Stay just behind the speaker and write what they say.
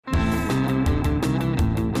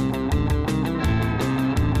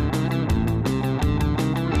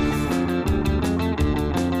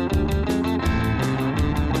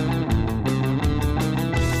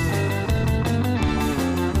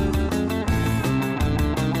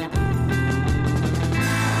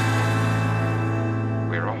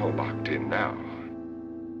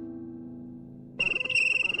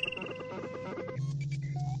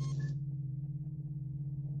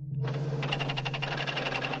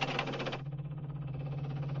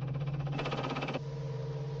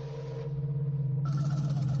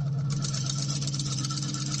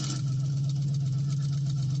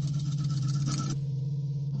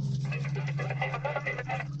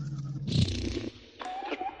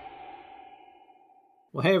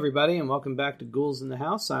Well, hey, everybody, and welcome back to Ghouls in the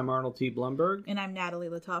House. I'm Arnold T. Blumberg. And I'm Natalie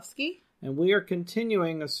Latovsky. And we are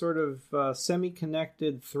continuing a sort of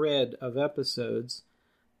semi-connected thread of episodes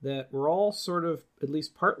that were all sort of at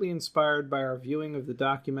least partly inspired by our viewing of the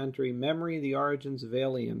documentary Memory, the Origins of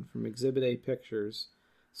Alien from Exhibit A Pictures,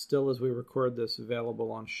 still as we record this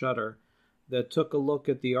available on Shudder, that took a look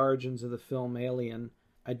at the origins of the film Alien.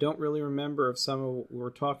 I don't really remember if some of what we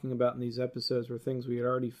were talking about in these episodes were things we had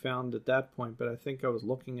already found at that point, but I think I was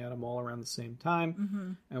looking at them all around the same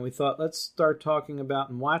time. And we thought, let's start talking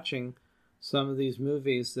about and watching some of these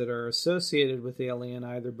movies that are associated with Alien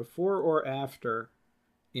either before or after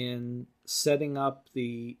in setting up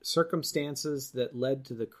the circumstances that led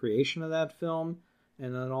to the creation of that film,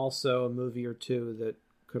 and then also a movie or two that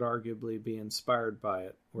could arguably be inspired by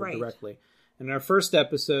it or directly. In our first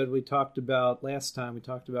episode, last time we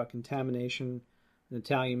talked about Contamination, an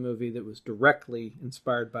Italian movie that was directly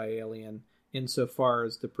inspired by Alien, insofar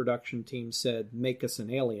as the production team said, make us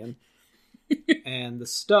an alien. And The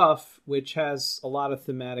Stuff, which has a lot of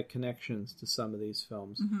thematic connections to some of these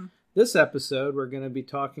films. This episode, we're going to be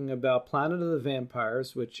talking about Planet of the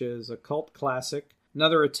Vampires, which is a cult classic,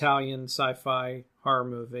 another Italian sci-fi horror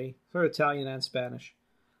movie, sort of Italian and Spanish.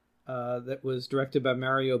 That was directed by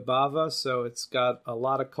Mario Bava, so it's got a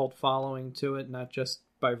lot of cult following to it, not just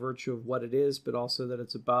by virtue of what it is, but also that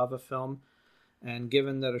it's a Bava film. And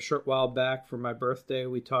given that a short while back for my birthday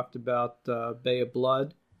we talked about Bay of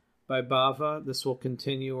Blood by Bava, this will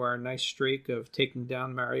continue our nice streak of taking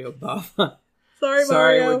down Mario Bava. Sorry,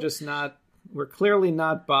 Mario. We're clearly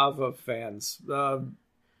not Bava fans.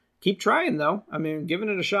 Keep trying, though. I mean, giving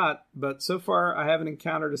it a shot, but so far I haven't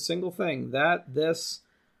encountered a single thing.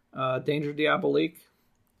 Danger Diabolique?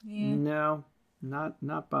 Yeah. No, not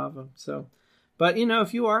Bava. So, but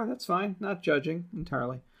if you are, that's fine. Not judging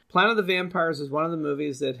entirely. Planet of the Vampires is one of the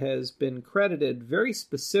movies that has been credited very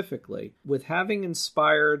specifically with having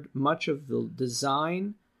inspired much of the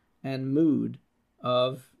design and mood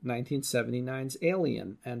of 1979's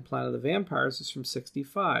Alien, and Planet of the Vampires is from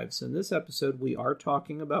 1965. So in this episode, we are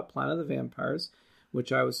talking about Planet of the Vampires,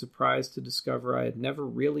 which I was surprised to discover I had never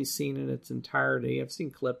really seen in its entirety. I've seen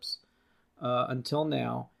clips until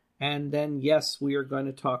now. And then, yes, we are going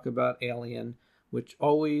to talk about Alien, which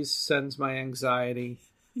always sends my anxiety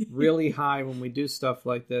really high when we do stuff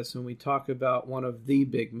like this, when we talk about one of the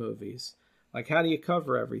big movies. Like, how do you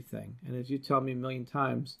cover everything? And as you tell me a million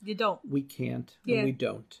times, you don't. We can't, and we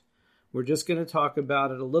don't. We're just going to talk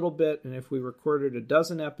about it a little bit, and if we recorded a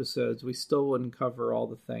dozen episodes, we still wouldn't cover all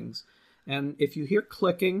the things. And if you hear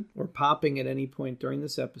clicking or popping at any point during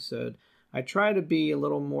this episode, I try to be a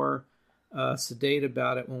little more sedate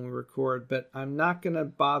about it when we record, but I'm not going to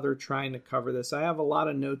bother trying to cover this. I have a lot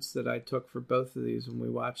of notes that I took for both of these when we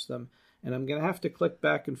watched them, and I'm going to have to click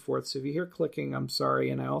back and forth. So if you hear clicking, I'm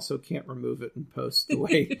sorry, and I also can't remove it in post the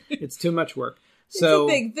way it's too much work. So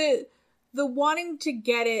it's a thing. The wanting to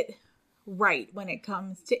get it right when it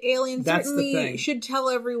comes to Alien certainly should tell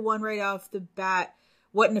everyone right off the bat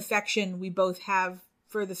what an affection we both have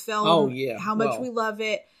for the film. Oh, yeah. How much we love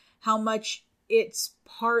it. How much it's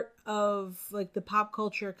part of like the pop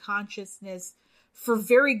culture consciousness for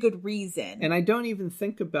very good reason. And I don't even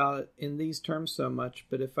think about it in these terms so much,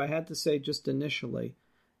 but if I had to say just initially,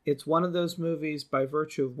 it's one of those movies by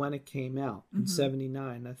virtue of when it came out in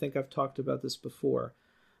 1979. I think I've talked about this before,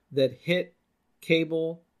 that hit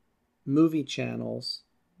cable movie channels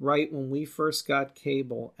right when we first got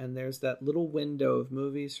cable, and there's that little window of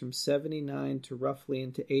movies from 1979 to roughly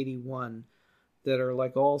into 1981 that are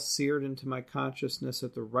like all seared into my consciousness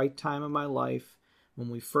at the right time of my life, when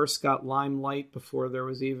we first got Limelight before there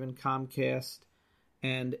was even Comcast,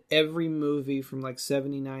 and every movie from like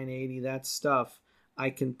 1979, 1980, that stuff, I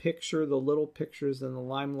can picture the little pictures in the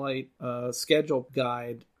Limelight schedule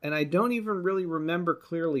guide, and I don't even really remember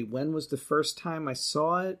clearly when was the first time I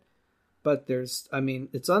saw it. But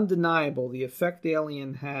it's undeniable. The effect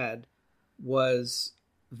Alien had was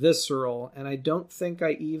visceral, and I don't think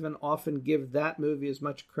I even often give that movie as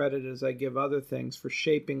much credit as I give other things for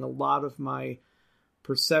shaping a lot of my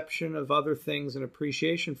perception of other things and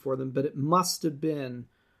appreciation for them. But it must have played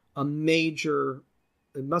a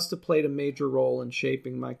major role in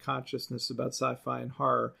shaping my consciousness about sci-fi and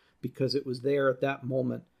horror, because it was there at that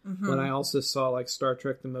moment when I also saw like Star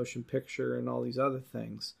Trek the Motion Picture and all these other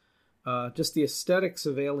things. Just the aesthetics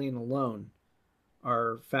of Alien alone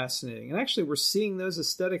are fascinating. And actually, we're seeing those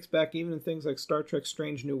aesthetics back even in things like Star Trek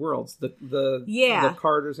Strange New Worlds. The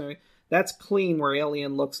Carters and everything. That's clean where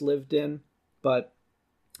Alien looks lived in. But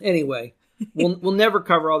anyway, we'll never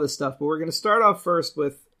cover all this stuff. But we're going to start off first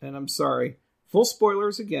with, and I'm sorry, full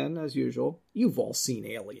spoilers again, as usual. You've all seen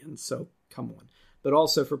Alien, so come on. but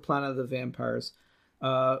also for Planet of the Vampires.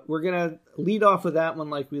 We're going to lead off with that one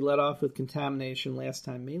like we led off with Contamination last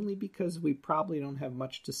time, mainly because we probably don't have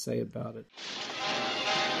much to say about it.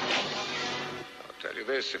 I'll tell you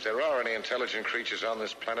this, if there are any intelligent creatures on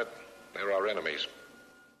this planet, they're our enemies.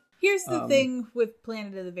 Here's the thing with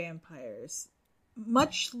Planet of the Vampires.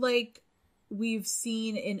 Much like we've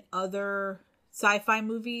seen in other sci-fi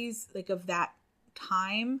movies, like of that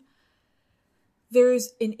time,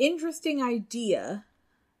 there's an interesting idea.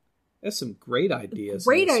 There's some great ideas.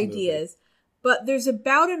 Great ideas. But there's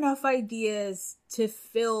about enough ideas to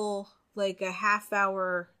fill like a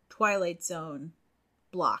half-hour Twilight Zone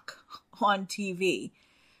block on TV.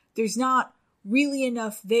 There's not really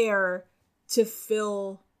enough there to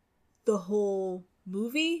fill the whole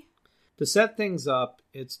movie. To set things up,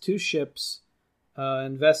 it's two ships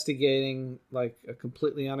investigating like a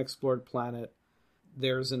completely unexplored planet.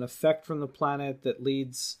 There's an effect from the planet that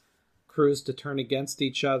leads crews to turn against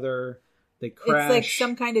each other. They crash. It's like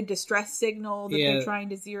some kind of distress signal that they're trying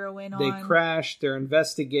to zero in on. They crash. They're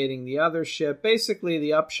investigating the other ship. Basically,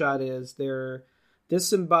 the upshot is they're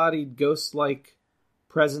disembodied ghost-like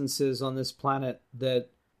presences on this planet that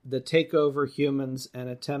take over humans and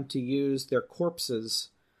attempt to use their corpses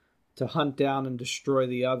to hunt down and destroy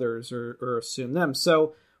the others or assume them.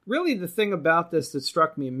 So really the thing about this that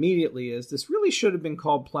struck me immediately is this really should have been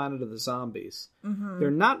called Planet of the Zombies. Mm-hmm. They're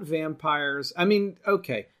not vampires. I mean,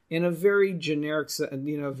 okay, in a very generic,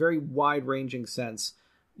 very wide-ranging sense,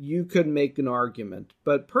 you could make an argument.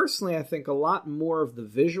 But personally, I think a lot more of the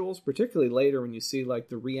visuals, particularly later when you see like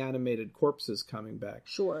the reanimated corpses coming back.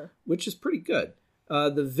 Sure. Which is pretty good.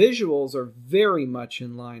 The visuals are very much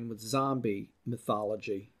in line with zombie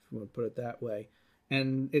mythology, if you want to put it that way.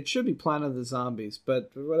 And it should be Planet of the Zombies,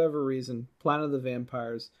 but for whatever reason, Planet of the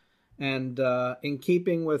Vampires. And in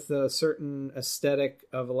keeping with a certain aesthetic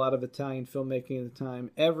of a lot of Italian filmmaking at the time,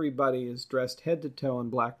 everybody is dressed head to toe in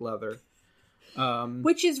black leather.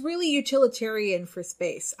 Which is really utilitarian for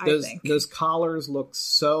space, I think. Those collars look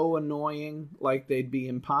so annoying, like they'd be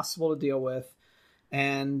impossible to deal with.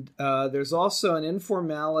 And there's also an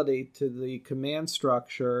informality to the command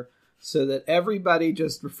structure so that everybody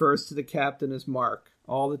just refers to the captain as Mark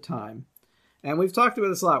all the time. And we've talked about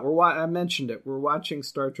this a lot. I mentioned it. We're watching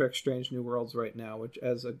Star Trek Strange New Worlds right now, which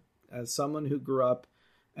as someone who grew up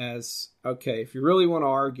as, okay, if you really want to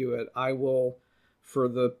argue it, I will, for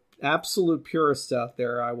the absolute purists out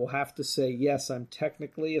there, I will have to say, yes, I'm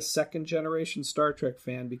technically a second-generation Star Trek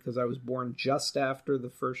fan because I was born just after the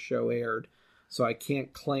first show aired. So I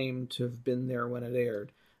can't claim to have been there when it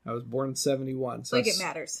aired. I was born in 1971. So it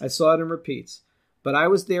matters. I saw it in repeats. But I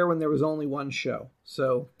was there when there was only one show.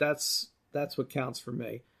 So that's what counts for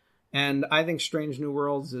me. And I think Strange New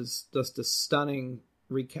Worlds is just a stunning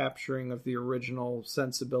recapturing of the original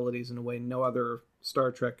sensibilities in a way no other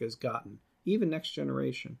Star Trek has gotten. Even Next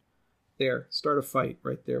Generation. There, start a fight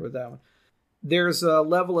right there with that one. There's a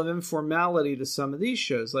level of informality to some of these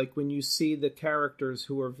shows, like when you see the characters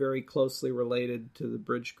who are very closely related to the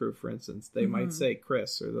bridge crew, for instance. They might say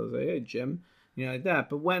Chris, or they'll say, hey, Jim, like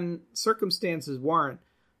that. But when circumstances warrant,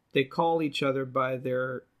 they call each other by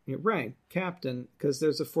their rank, captain, because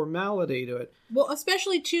there's a formality to it. Well,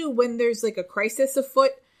 especially, too, when there's like a crisis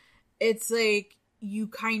afoot, it's like you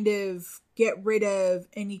kind of get rid of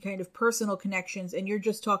any kind of personal connections and you're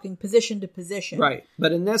just talking position to position. Right.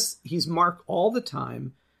 But in this, he's Mark all the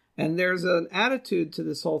time. And there's an attitude to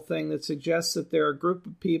this whole thing that suggests that there are a group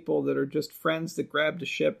of people that are just friends that grabbed a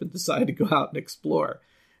ship and decided to go out and explore.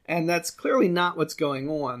 And that's clearly not what's going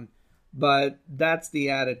on, but that's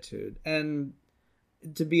the attitude. And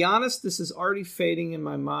to be honest, this is already fading in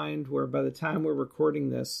my mind where by the time we're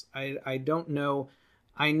recording this, I don't know.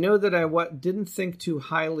 I know that I didn't think too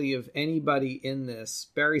highly of anybody in this.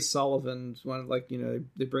 Barry Sullivan's one,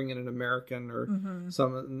 they bring in an American or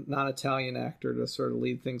some non-Italian actor to sort of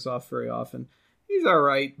lead things off very often. He's all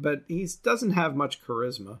right, but he doesn't have much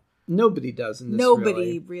charisma. Nobody does in this.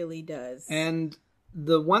 Nobody really does. And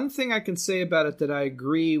the one thing I can say about it that I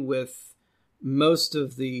agree with most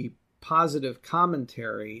of the positive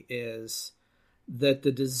commentary is that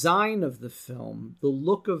the design of the film, the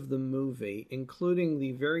look of the movie, including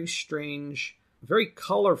the very strange, very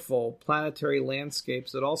colorful planetary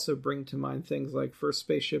landscapes that also bring to mind things like First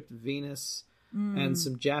Spaceship to Venus and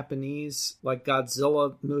some Japanese, like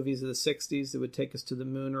Godzilla movies of the 60s that would take us to the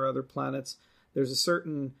moon or other planets. There's a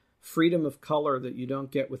certain freedom of color that you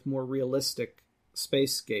don't get with more realistic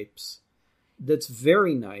spacescapes that's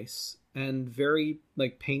very nice and very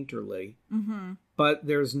painterly. But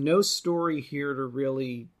there's no story here to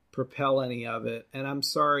really propel any of it. And I'm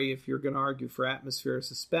sorry if you're going to argue for atmosphere or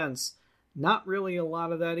suspense, not really a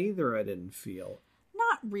lot of that either, I didn't feel.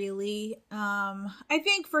 really. I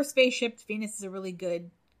think for Spaceship Venus is a really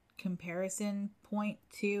good comparison point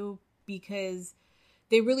too, because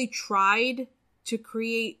they really tried to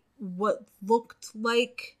create what looked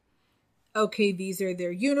like, okay, these are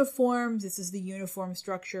their uniforms. This is the uniform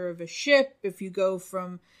structure of a ship. If you go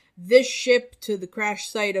from this ship to the crash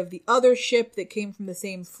site of the other ship that came from the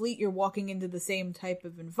same fleet, you're walking into the same type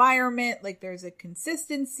of environment. Like, there's a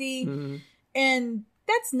consistency. Mm-hmm. And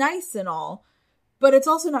that's nice and all, but it's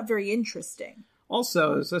also not very interesting.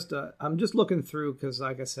 Also, it's just I'm just looking through because,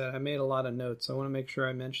 like I said, I made a lot of notes. I want to make sure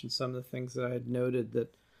I mention some of the things that I had noted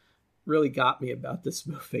that really got me about this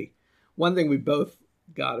movie. One thing we both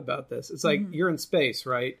got about this, it's like, you're in space,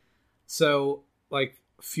 right? So, like,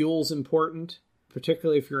 fuel's important,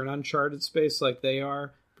 particularly if you're in uncharted space like they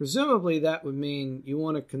are. Presumably, that would mean you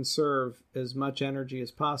want to conserve as much energy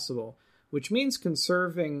as possible, which means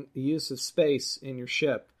conserving the use of space in your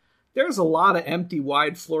ship. There's a lot of empty,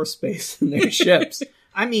 wide floor space in their ships.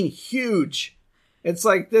 I mean, huge. It's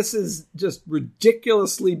like, this is just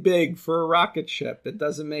ridiculously big for a rocket ship. It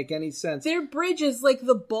doesn't make any sense. Their bridge is like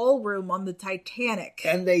the ballroom on the Titanic.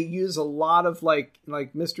 And they use a lot of, like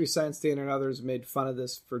Mystery Science Theater and others made fun of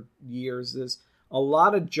this for years. There's a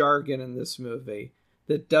lot of jargon in this movie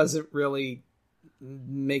that doesn't really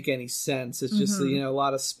make any sense. It's just, a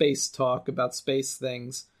lot of space talk about space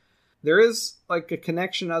things. There is, like, a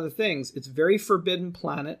connection to other things. It's very Forbidden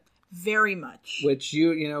Planet. Very much. Which,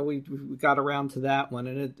 we got around to that one.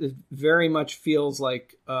 And it very much feels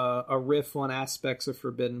like a riff on aspects of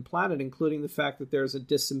Forbidden Planet, including the fact that there's a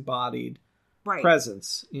disembodied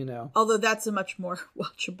presence, Although that's a much more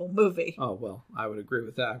watchable movie. Oh, well, I would agree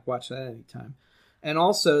with that. Watch that anytime. And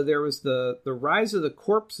also, there was the Rise of the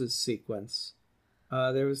Corpses sequence.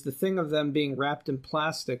 There was the thing of them being wrapped in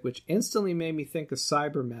plastic, which instantly made me think of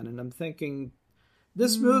Cybermen. And I'm thinking,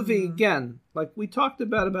 this movie, again, like we talked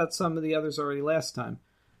about some of the others already last time,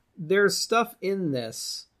 there's stuff in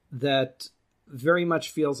this that very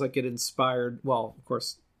much feels like it inspired, well, of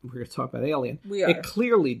course, we're going to talk about Alien. We are. It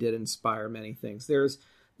clearly did inspire many things. There's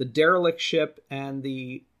the derelict ship and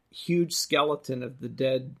the huge skeleton of the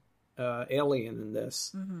dead alien in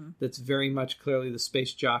this. That's very much clearly the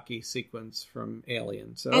space jockey sequence from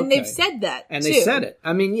Alien. So, and they've said that, and too. They said it.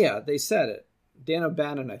 I mean, yeah, they said it. Dan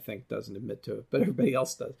O'Bannon, I think, doesn't admit to it, but everybody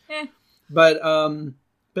else does.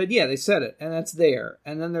 But yeah, they said it, and that's there.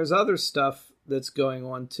 And then there's other stuff that's going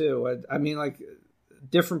on, too. I mean, like,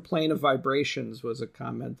 different plane of vibrations was a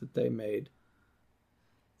comment that they made.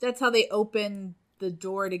 That's how they open the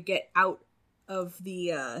door to get out of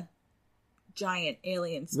the giant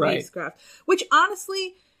alien spacecraft. Right. Which,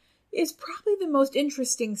 honestly, is probably the most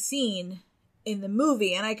interesting scene in the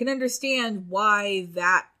movie. And I can understand why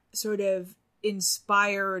that sort of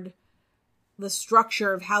inspired the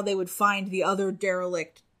structure of how they would find the other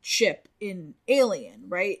derelict ship in Alien,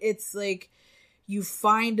 right? It's like you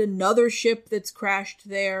find another ship that's crashed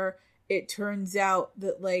there. It turns out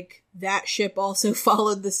that, like, that ship also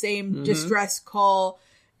followed the same distress call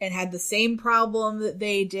and had the same problem that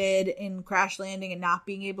they did in crash landing and not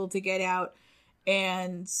being able to get out.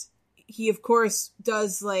 And he, of course,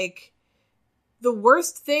 does, like, the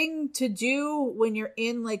worst thing to do when you're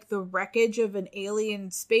in, like, the wreckage of an alien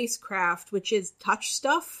spacecraft, which is touch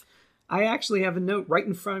stuff. I actually have a note right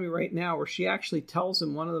in front of me right now where she actually tells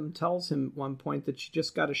him, one of them tells him at one point that she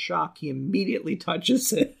just got a shock. He immediately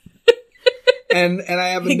touches it. And I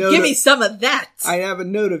have a note. Give me some of that. I have a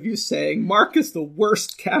note of you saying, Mark is the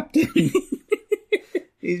worst captain.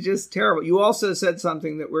 He's just terrible. You also said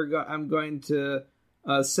something that I'm going to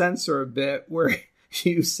censor a bit, where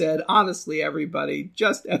you said, honestly, everybody,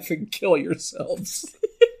 just effing kill yourselves.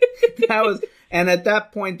 And at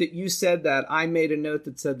that point that you said that, I made a note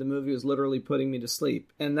that said the movie was literally putting me to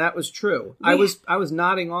sleep. And that was true. I was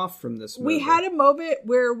nodding off from this movie. We had a moment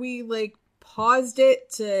where we, like, paused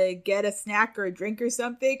it to get a snack or a drink or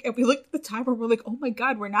something, and we looked at the timer, we're like, oh my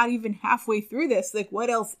god, we're not even halfway through this. Like, what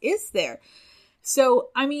else is there? So,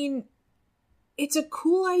 I mean, it's a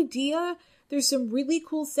cool idea. There's some really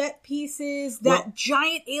cool set pieces. That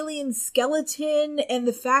giant alien skeleton and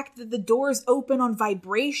the fact that the doors open on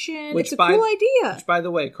vibration. It's a cool idea. Which, by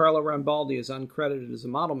the way, Carlo Rambaldi is uncredited as a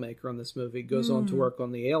model maker on this movie. Goes on to work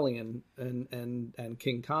on the Alien and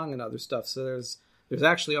King Kong and other stuff. So there's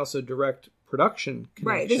actually also direct production connection.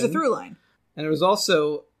 Right, there's a through line. And it was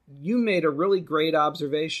also, you made a really great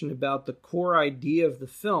observation about the core idea of the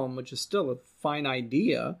film, which is still a fine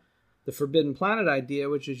idea, the Forbidden Planet idea,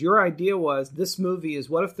 which is your idea was, this movie is,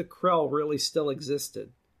 what if the Krell really still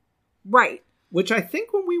existed? Right. Which I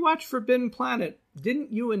think when we watched Forbidden Planet,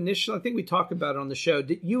 didn't you initially, I think we talked about it on the show,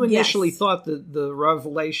 did you initially Yes. thought that the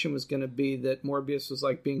revelation was going to be that Morbius was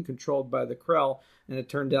like being controlled by the Krell, and it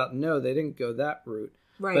turned out no, they didn't go that route.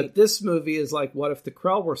 Right. But this movie is like, what if the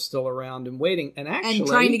Krell were still around and waiting? And And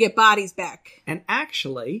trying to get bodies back. And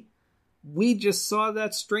actually, we just saw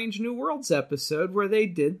that Strange New Worlds episode where they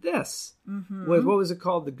did this. Mm-hmm. With, what was it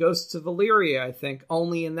called? The Ghosts of Illyria, I think.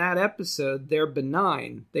 Only in that episode, they're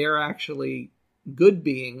benign. They are actually good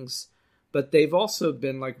beings, but they've also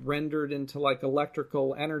been like rendered into like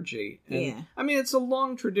electrical energy. And, Yeah. I mean, it's a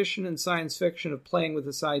long tradition in science fiction of playing with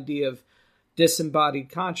this idea of disembodied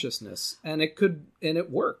consciousness. And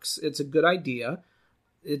it works. It's a good idea.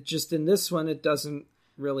 It just, in this one, it doesn't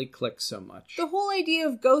really click so much. The whole idea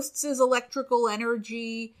of ghosts as electrical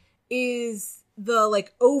energy is the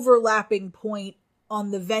like overlapping point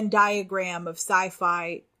on the Venn diagram of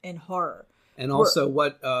sci-fi and horror. And also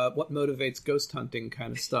what motivates ghost hunting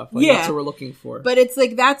kind of stuff. Like, Yeah. That's what we're looking for. But it's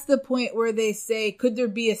like that's the point where they say, could there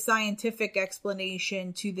be a scientific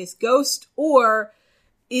explanation to this ghost, or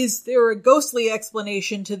is there a ghostly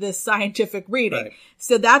explanation to this scientific reading? Right.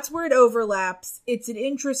 So that's where it overlaps. It's an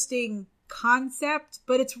interesting concept,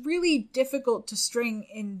 but it's really difficult to string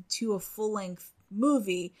into a full-length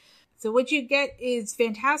movie. So what you get is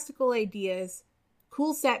fantastical ideas,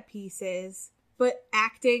 cool set pieces, but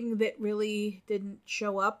acting that really didn't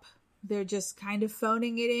show up. They're just kind of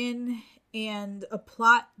phoning it in, and a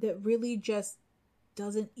plot that really just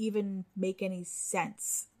doesn't even make any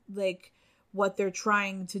sense. Like what they're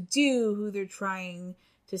trying to do, who they're trying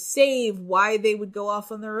to save, why they would go off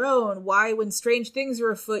on their own, why when strange things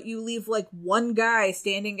are afoot, you leave like one guy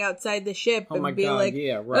standing outside the ship Oh and my be God, like,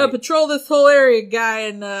 yeah, right. patrol this whole area, guy,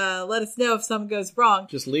 and let us know if something goes wrong.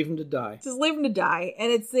 Just leave him to die. Just leave him to die. And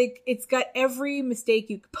it's like, it's got every mistake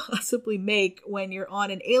you could possibly make when you're on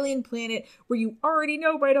an alien planet where you already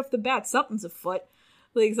know right off the bat something's afoot.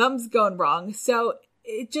 Like, something's going wrong. So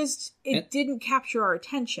it didn't capture our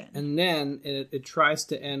attention. And then it tries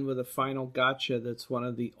to end with a final gotcha that's one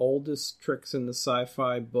of the oldest tricks in the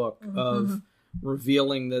sci-fi book of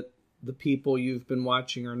revealing that the people you've been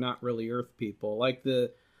watching are not really Earth people. Like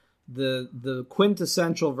the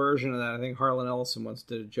quintessential version of that, I think Harlan Ellison once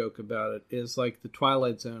did a joke about it, is like the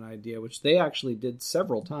Twilight Zone idea, which they actually did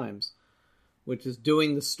several times, which is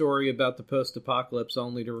doing the story about the post-apocalypse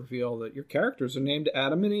only to reveal that your characters are named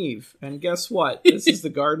Adam and Eve. And guess what? This is the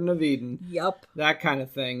Garden of Eden. Yup. That kind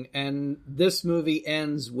of thing. And this movie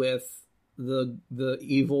ends with the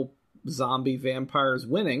evil zombie vampires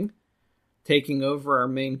winning, taking over our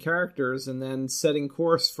main characters, and then setting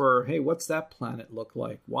course for, hey, what's that planet look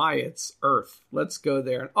like? Why, it's Earth. Let's go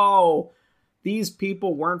there. And oh, these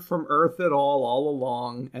people weren't from Earth at all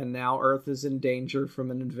along, and now Earth is in danger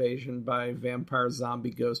from an invasion by vampire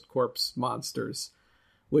zombie ghost corpse monsters,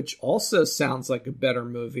 which also sounds like a better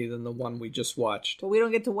movie than the one we just watched. But we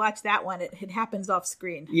don't get to watch that one. It happens off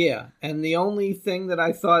screen. Yeah, and the only thing that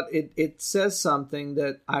I thought, it says something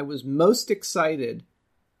that I was most excited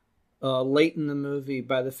late in the movie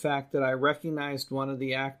by the fact that I recognized one of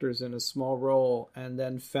the actors in a small role and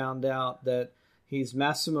then found out that he's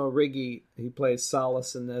Massimo Riggi. He plays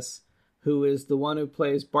Solace in this, who is the one who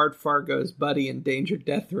plays Bart Fargo's buddy in Danger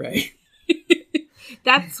Death Ray.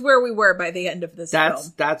 That's where we were by the end of this film.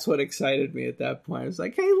 That's what excited me at that point. I was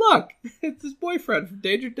like, hey, look, it's his boyfriend from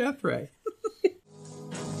Danger Death Ray.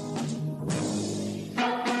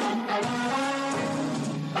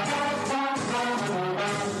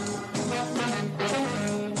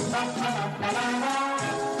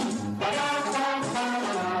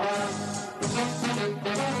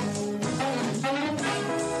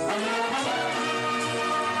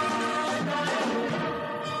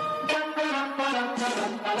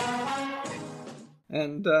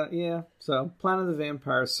 And, so Planet of the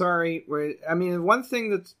Vampires. Sorry. One thing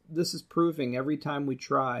that this is proving every time we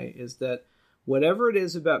try is that whatever it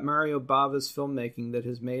is about Mario Bava's filmmaking that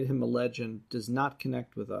has made him a legend does not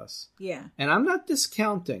connect with us. Yeah. And I'm not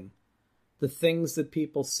discounting the things that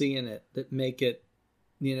people see in it that make it,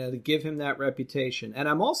 to give him that reputation. And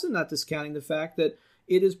I'm also not discounting the fact that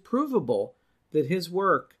it is provable that his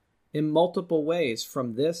work in multiple ways,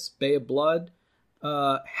 from this, Bay of Blood,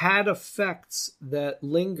 had effects that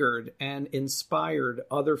lingered and inspired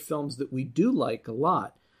other films that we do like a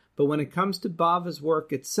lot. But when it comes to Bava's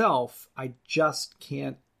work itself, I just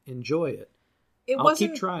can't enjoy it. I'll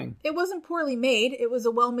keep trying. It wasn't poorly made. It was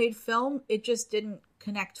a well-made film. It just didn't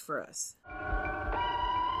connect for us.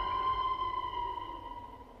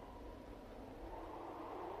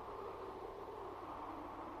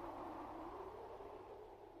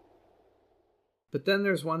 But then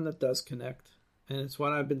there's one that does connect. And it's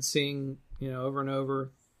one I've been seeing, over and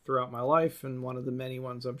over throughout my life, and one of the many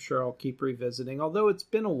ones I'm sure I'll keep revisiting, although it's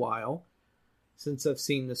been a while since I've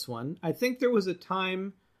seen this one. I think there was a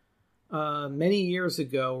time many years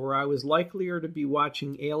ago where I was likelier to be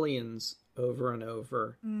watching Aliens over and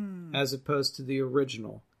over as opposed to the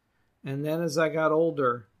original. And then as I got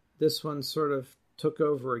older, this one sort of took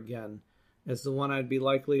over again as the one I'd be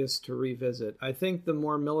likeliest to revisit. I think the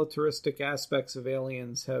more militaristic aspects of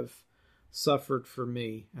Aliens have suffered for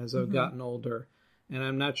me as I've gotten older. And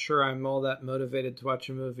I'm not sure I'm all that motivated to watch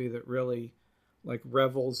a movie that really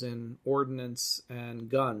revels in ordnance and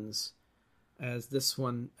guns as this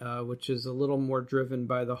one, which is a little more driven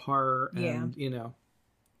by the horror and,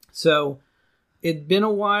 So it'd been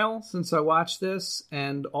a while since I watched this,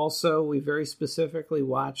 and also we very specifically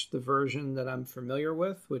watched the version that I'm familiar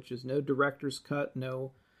with, which is no director's cut,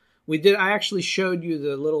 I actually showed you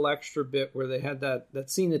the little extra bit where they had that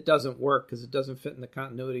scene that doesn't work because it doesn't fit in the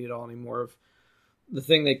continuity at all anymore, of the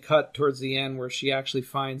thing they cut towards the end where she actually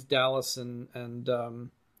finds Dallas and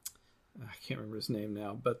I can't remember his name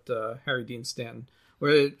now, but Harry Dean Stanton,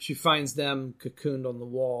 where she finds them cocooned on the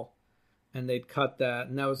wall, and they'd cut that,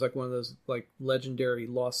 and that was one of those legendary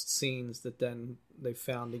lost scenes that then they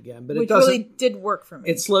found again. But which really did work for me.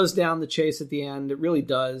 It slows down the chase at the end. It really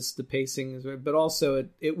does. The pacing is, but also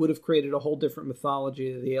it would have created a whole different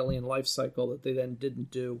mythology of the alien life cycle that they then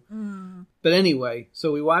didn't do. But anyway,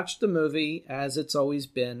 so we watched the movie as it's always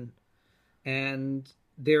been, and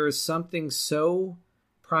there is something so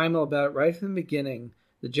primal about it right from the beginning.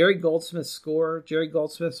 The Jerry Goldsmith score. Jerry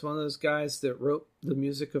Goldsmith's one of those guys that wrote the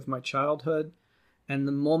music of my childhood. And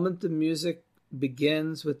the moment the music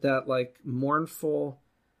begins with that mournful,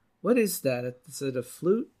 what is that? Is it a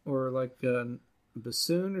flute or a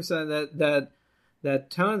bassoon or something?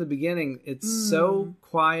 That tone at the beginning, it's so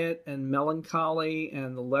quiet and melancholy,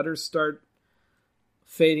 and the letters start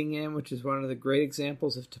fading in, which is one of the great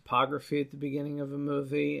examples of topography at the beginning of a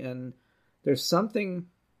movie. And there's something...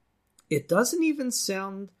 It doesn't even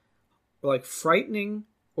sound frightening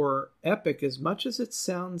or epic as much as it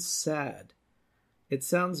sounds sad. It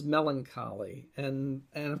sounds melancholy. And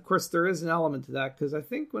of course there is an element to that, because I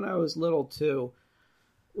think when I was little too,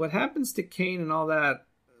 what happens to Kane and all that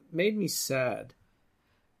made me sad.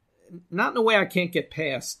 Not in a way I can't get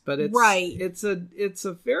past, but it's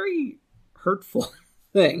a very hurtful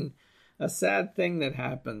thing, a sad thing that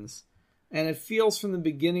happens. And it feels from the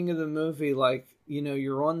beginning of the movie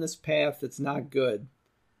you're on this path that's not good,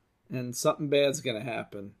 and something bad's going to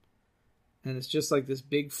happen. And it's just this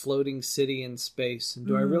big floating city in space. And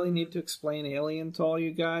do I really need to explain Alien to all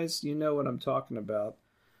you guys? You know what I'm talking about.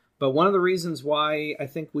 But one of the reasons why I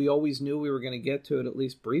think we always knew we were going to get to it, at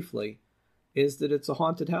least briefly, is that it's a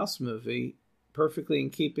haunted house movie, perfectly in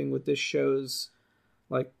keeping with this show's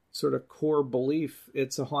sort of core belief.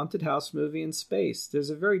 It's a haunted house movie in space. There's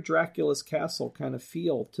a very Dracula's Castle kind of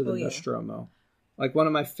feel to the Nostromo. One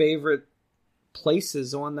of my favorite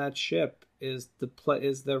places on that ship is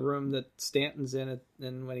the room that Stanton's in it,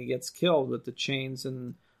 and when he gets killed, with the chains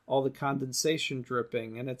and all the condensation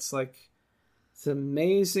dripping. And it's it's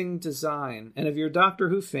amazing design. And if you're a Doctor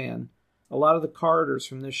Who fan, a lot of the corridors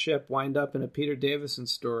from this ship wind up in a Peter Davison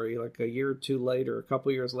story a year or two later, a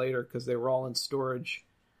couple years later, because they were all in storage,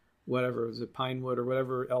 whatever, was it Pinewood or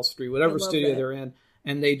whatever, Elstree, whatever studio they're in.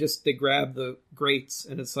 And they grab the grates,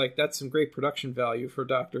 and it's that's some great production value for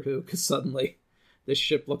Doctor Who, because suddenly this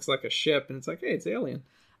ship looks like a ship, and it's hey, it's Alien.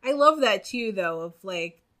 I love that too, though, of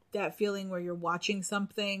that feeling where you're watching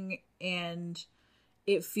something and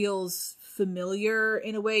it feels familiar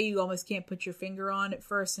in a way you almost can't put your finger on at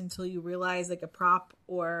first until you realize a prop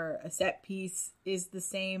or a set piece is the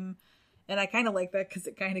same. And I kind of like that because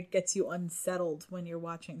it kind of gets you unsettled when you're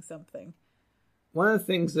watching something. One of the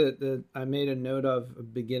things that I made a note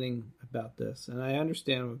of beginning about this, and I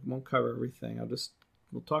understand we won't cover everything.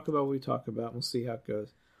 We'll talk about what we talk about, and we'll see how it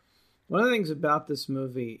goes. One of the things about this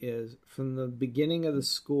movie is from the beginning of the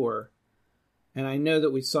score, and I know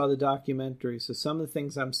that we saw the documentary, so some of the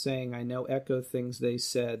things I'm saying I know echo things they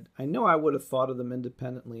said. I know I would have thought of them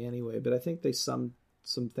independently anyway, but I think they summed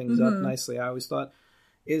some things up nicely. I always thought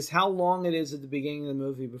is how long it is at the beginning of the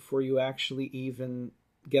movie before you actually even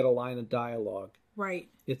get a line of dialogue. Right.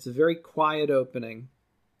 It's a very quiet opening,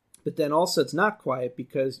 but then also it's not quiet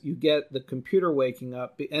because you get the computer waking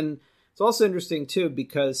up. And it's also interesting too,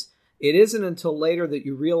 because it isn't until later that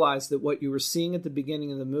you realize that what you were seeing at the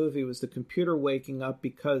beginning of the movie was the computer waking up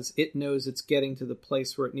because it knows it's getting to the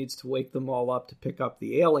place where it needs to wake them all up to pick up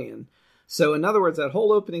the alien. So in other words, that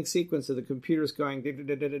whole opening sequence of the computers going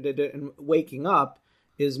and waking up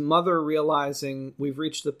is Mother realizing we've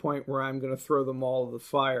reached the point where I'm going to throw them all in the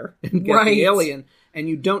fire and get the alien. And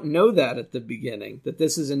you don't know that at the beginning, that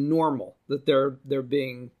this isn't normal, that they're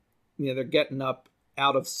being, they're getting up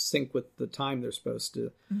out of sync with the time they're supposed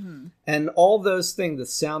to. Mm-hmm. And all those things, the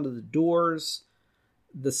sound of the doors,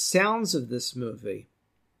 the sounds of this movie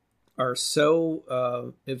are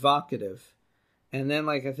so evocative. And then,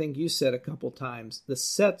 like I think you said a couple times, the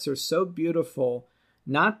sets are so beautiful,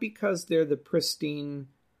 not because they're the pristine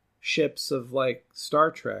ships of like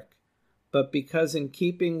Star Trek, but because in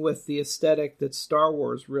keeping with the aesthetic that Star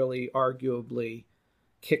Wars really arguably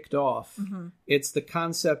kicked off, it's the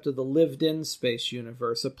concept of the lived-in space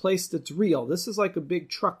universe, a place that's real. This is like a big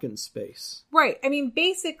truck in space. Right. I mean,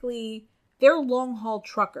 basically, they're long-haul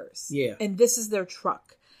truckers. Yeah. And this is their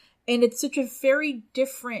truck. And it's such a very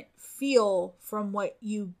different feel from what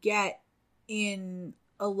you get in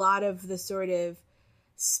a lot of the sort of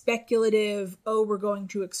speculative, we're going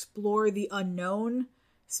to explore the unknown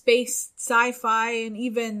space sci-fi, and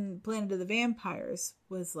even Planet of the Vampires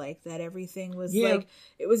was like that. Everything was like,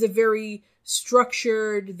 it was a very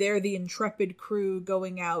structured, they're the intrepid crew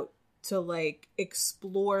going out to like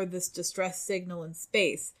explore this distress signal in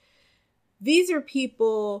space. These are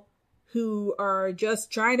people who are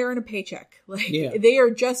just trying to earn a paycheck. They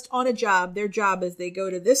are just on a job. Their job is they go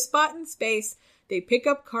to this spot in space, they pick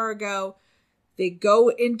up cargo, they go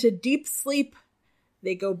into deep sleep,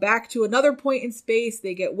 they go back to another point in space,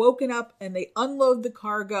 they get woken up, and they unload the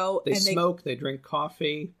cargo. They smoke, they drink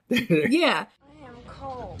coffee. Yeah. I am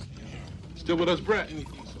cold. Still with us, Brett?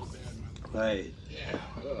 Right. Yeah.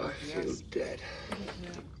 Oh, I feel dead.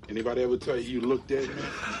 Anybody ever tell you look dead, man?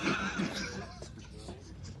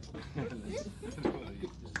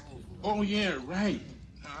 Oh, yeah, right.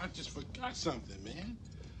 I just forgot something, man.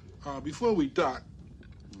 Before we dock,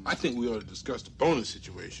 I think we ought to discuss the bonus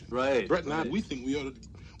situation. Right. Brett and I, we think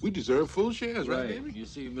we deserve full shares, right, baby? You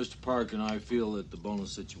see, Mr. Park and I feel that the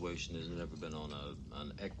bonus situation has never been on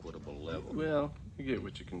an equitable level. Well, you get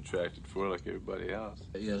what you contracted for like everybody else.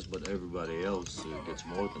 Yes, but everybody else gets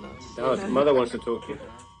more than us. Oh, Mother wants to talk to you.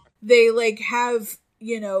 They like have,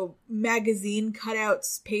 magazine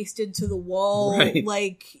cutouts pasted to the wall, right,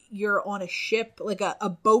 like you're on a ship, like a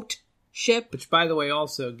boat ship. Which, by the way,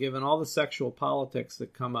 also, given all the sexual politics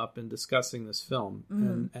that come up in discussing this film,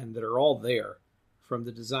 and that are all there, from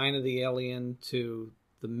the design of the alien to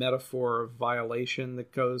the metaphor of violation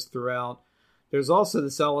that goes throughout, there's also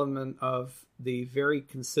this element of the very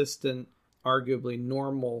consistent, arguably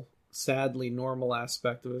normal, sadly normal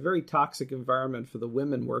aspect of a very toxic environment for the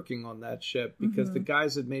women working on that ship, because the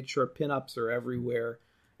guys had made sure pinups are everywhere.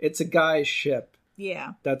 It's a guy's ship.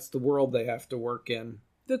 Yeah. That's the world they have to work in.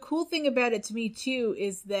 The cool thing about it to me, too,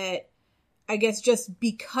 is that I guess just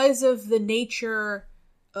because of the nature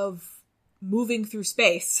of moving through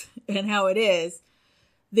space and how it is,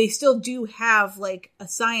 they still do have like a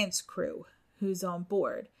science crew who's on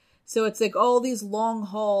board. So it's like all these long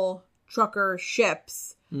haul trucker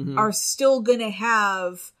ships are still going to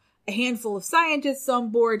have a handful of scientists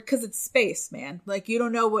on board because it's space, man. Like, you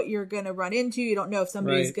don't know what you're going to run into. You don't know if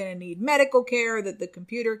somebody's going to need medical care that the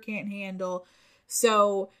computer can't handle.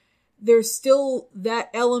 So there's still that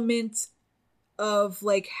element of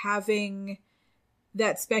like having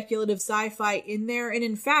that speculative sci-fi in there. And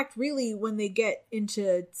in fact, really, when they get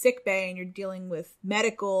into sickbay and you're dealing with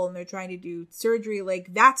medical and they're trying to do surgery,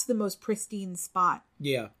 like that's the most pristine spot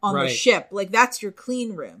on the ship. Like that's your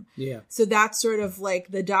clean room. Yeah. So that's sort of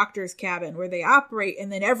like the doctor's cabin where they operate, and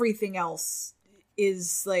then everything else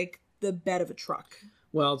is like the bed of a truck.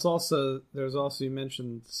 Well, there's also, you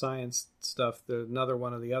mentioned science stuff. Another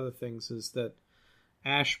one of the other things is that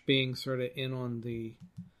Ash being sort of in on the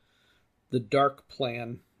dark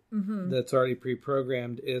plan that's already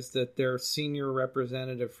pre-programmed is that their senior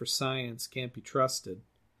representative for science can't be trusted,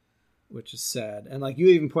 which is sad. And like you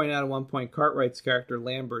even point out at one point, Cartwright's character,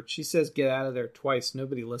 Lambert, she says get out of there twice.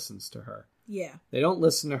 Nobody listens to her. Yeah. They don't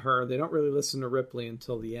listen to her. They don't really listen to Ripley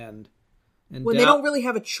until the end. And when they don't really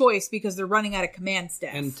have a choice because they're running out of command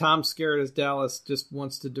staff. And Tom Skerritt as Dallas just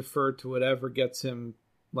wants to defer to whatever gets him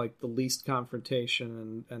like the least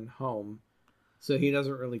confrontation and home. So he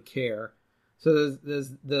doesn't really care. So there's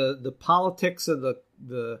the politics of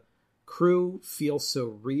the crew feels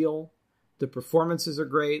so real. The performances are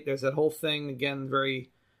great. There's that whole thing, again, very,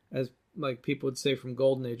 as like people would say from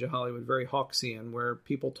Golden Age of Hollywood, very Hawksian, where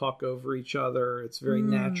people talk over each other. It's very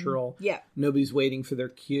natural. Yeah. Nobody's waiting for their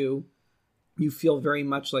cue. You feel very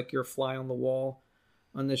much like you're a fly on the wall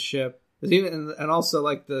on this ship. And also,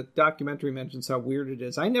 like, the documentary mentions how weird it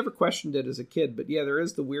is. I never questioned it as a kid, but yeah, there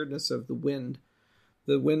is the weirdness of the wind.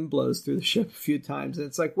 the wind blows through the ship a few times. And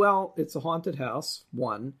it's like, well, it's a haunted house,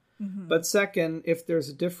 one. Mm-hmm. But second, if there's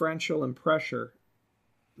a differential in pressure,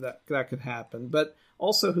 that could happen. But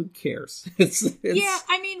also, who cares? It's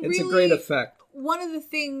really, a great effect. One of the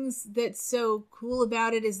things that's so cool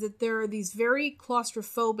about it is that there are these very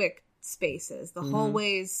claustrophobic spaces. The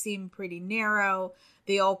hallways seem pretty narrow.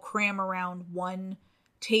 They all cram around one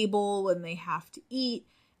table when they have to eat.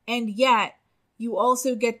 And yet, you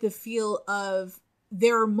also get the feel of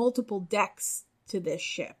there are multiple decks to this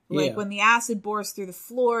ship. Like when the acid bores through the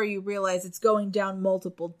floor, you realize it's going down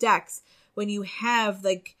multiple decks. When you have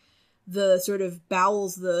like the sort of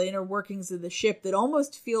bowels, the inner workings of the ship that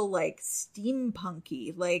almost feel like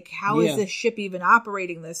steampunky. Like, how is this ship even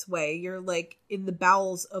operating this way? You're like in the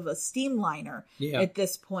bowels of a steamliner at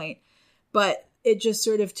this point. But it just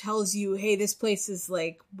sort of tells you, hey, this place is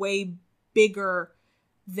like way bigger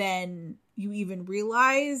than you even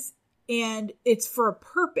realize. And it's for a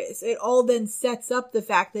purpose. It all then sets up the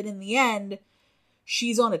fact that in the end,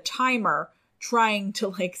 she's on a timer trying to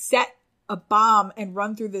like set a bomb and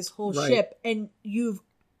run through this whole ship. And you've,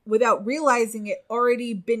 without realizing it,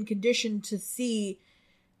 already been conditioned to see,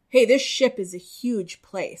 hey, this ship is a huge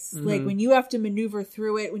place. Mm-hmm. Like when you have to maneuver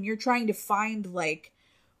through it, when you're trying to find like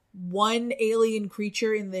one alien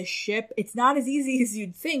creature in this ship, it's not as easy as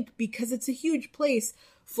you'd think because it's a huge place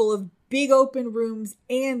full of big open rooms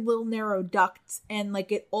and little narrow ducts, and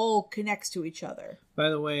like it all connects to each other. By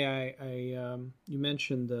the way, I you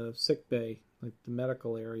mentioned the sick bay, like the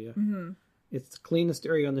medical area. Mm-hmm. It's the cleanest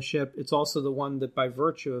area on the ship. It's also the one that, by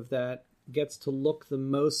virtue of that, gets to look the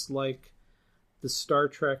most like the Star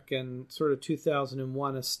Trek and sort of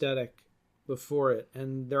 2001 aesthetic before it.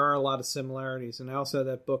 And there are a lot of similarities. And I also have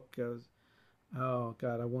that book. Oh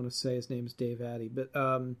God, I want to say his name's Dave Addy, but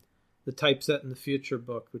the Typeset in the Future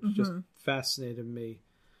book, which just fascinated me,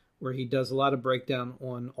 where he does a lot of breakdown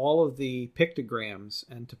on all of the pictograms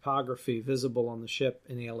and topography visible on the ship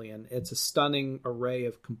in Alien. It's a stunning array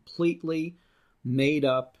of completely made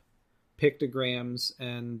up pictograms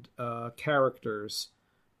and characters,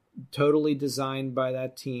 totally designed by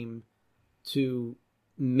that team to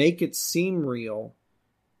make it seem real,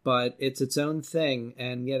 but it's its own thing,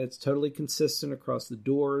 and yet it's totally consistent across the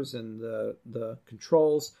doors and the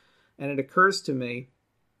controls. And it occurs to me,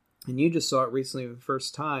 and you just saw it recently for the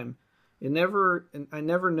first time, I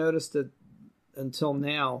never noticed it until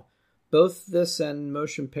now. Both this and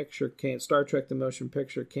Star Trek the Motion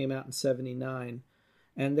Picture came out in 1979.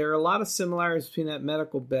 And there are a lot of similarities between that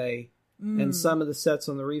medical bay and some of the sets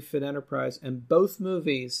on the Refit Enterprise. And both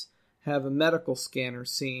movies have a medical scanner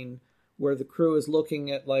scene where the crew is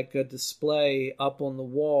looking at like a display up on the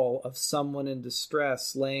wall of someone in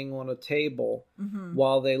distress laying on a table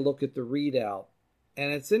while they look at the readout.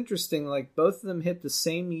 And it's interesting, like both of them hit the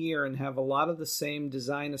same year and have a lot of the same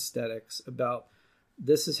design aesthetics about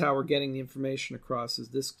this is how we're getting the information across, is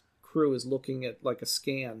this crew is looking at like a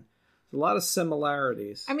scan. There's a lot of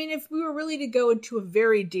similarities. I mean, if we were really to go into a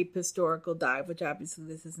very deep historical dive, which obviously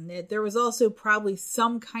this isn't it, there was also probably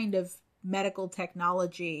some kind of medical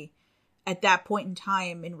technology at that point in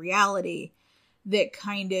time in reality that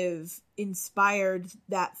kind of inspired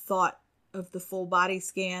that thought of the full body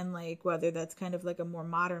scan, like whether that's kind of like a more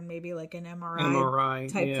modern, maybe like an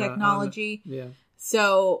MRI type technology.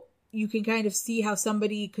 So you can kind of see how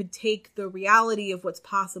somebody could take the reality of what's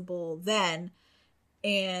possible then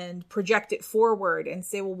and project it forward and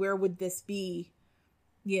say, well, where would this be,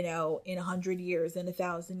 in 100 years, in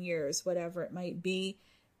 1,000 years, whatever it might be.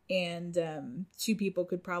 And two people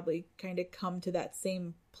could probably kind of come to that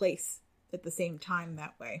same place at the same time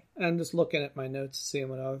that way. I'm just looking at my notes, seeing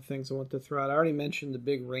what other things I want to throw out. I already mentioned the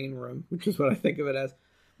big rain room, which is what I think of it as.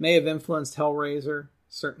 May have influenced Hellraiser.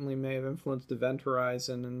 Certainly may have influenced Event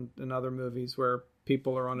Horizon and other movies where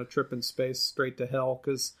people are on a trip in space straight to hell.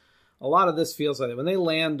 Because a lot of this feels like it. When they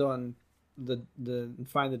land on and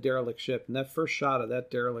find the derelict ship, and that first shot of that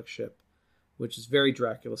derelict ship, which is very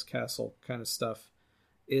Dracula's Castle kind of stuff,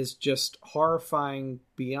 is just horrifying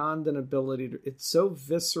beyond an ability to... It's so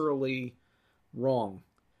viscerally wrong.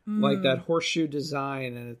 Like that horseshoe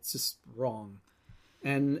design, and it's just wrong.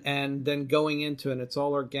 And then going into it, and it's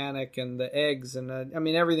all organic, and the eggs, and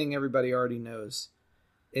everything everybody already knows.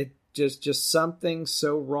 It just something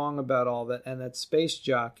so wrong about all that, and that space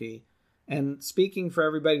jockey. And speaking for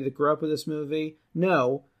everybody that grew up with this movie,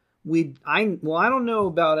 no, I don't know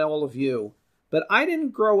about all of you, but I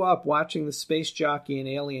didn't grow up watching the space jockey and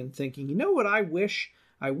Alien thinking, you know what I wish?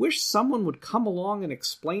 I wish someone would come along and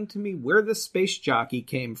explain to me where the space jockey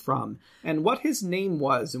came from and what his name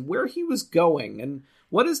was and where he was going and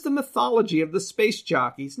what is the mythology of the space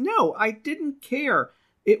jockeys. No, I didn't care.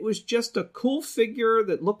 It was just a cool figure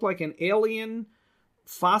that looked like an alien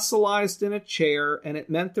fossilized in a chair, and it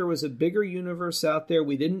meant there was a bigger universe out there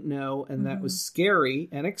we didn't know, and that was scary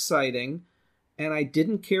and exciting, and I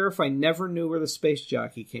didn't care if I never knew where the space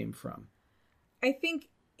jockey came from. I think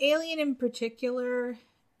Alien in particular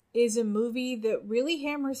is a movie that really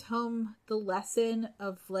hammers home the lesson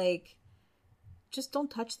of, like, just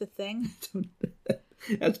don't touch the thing.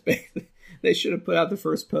 That's basically... They should have put out the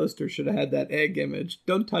first poster, should have had that egg image.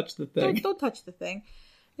 Don't touch the thing. Don't touch the thing.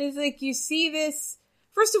 It's like, you see this...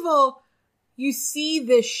 First of all, you see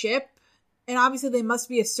this ship, and obviously they must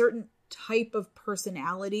be a certain type of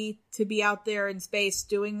personality to be out there in space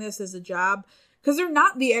doing this as a job. Because they're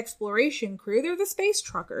not the exploration crew, they're the space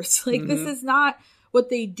truckers. Like, this is not what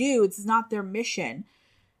they do. It's not their mission.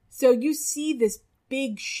 So you see this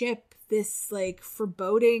big ship, this, like,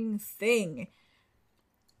 foreboding thing.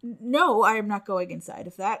 No, I am not going inside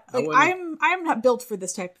of that. Like, I'm not built for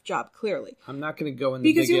this type of job, clearly. I'm not going to go in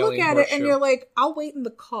the because big you look alien at horse it and show. you're like, I'll wait in the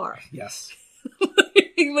car. Yes.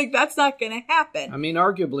 Like, that's not going to happen. I mean,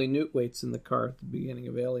 arguably, Newt waits in the car at the beginning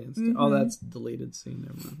of Aliens. Oh, that's a deleted scene.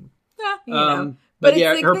 Never mind. You know. But it's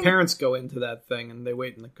yeah, like her parents go into that thing and they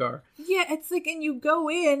wait in the car. Yeah, it's like, and you go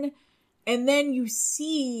in and then you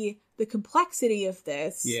see the complexity of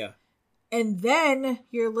this. Yeah. And then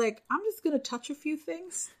you're like, I'm just going to touch a few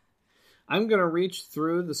things. I'm going to reach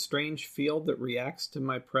through the strange field that reacts to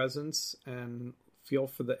my presence and feel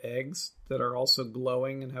for the eggs that are also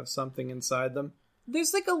glowing and have something inside them.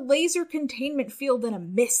 There's like a laser containment field and a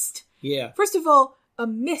mist. Yeah. First of all, a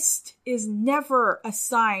mist is never a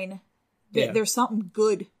sign that there's something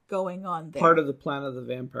good going on there. Part of the Planet of the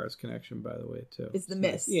Vampires connection, by the way, too. Is the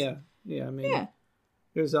mist. Yeah. I mean,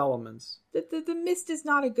 there's elements. The mist is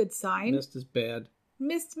not a good sign. Mist is bad.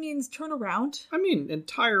 Mist means turn around. I mean,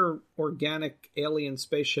 entire organic alien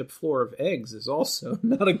spaceship floor of eggs is also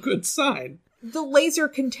not a good sign. The laser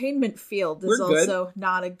containment field is We're good. also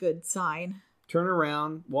not a good sign. Turn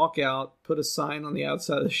around, walk out, put a sign on the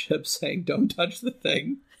outside of the ship saying, don't touch the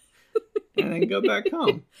thing, and then go back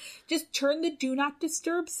home. Just turn the do not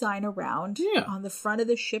disturb sign around on the front of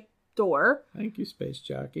the ship door. Thank you, Space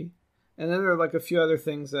Jockey. And then there are like a few other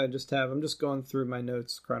things that I just have. I'm just going through my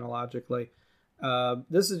notes chronologically.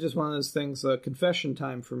 This is just one of those things, confession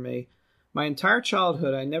time for me. My entire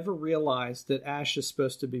childhood, I never realized that Ash is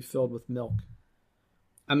supposed to be filled with milk.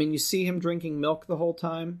 I mean, you see him drinking milk the whole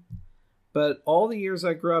time, but all the years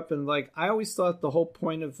I grew up in, like, I always thought the whole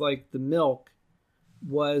point of, like, the milk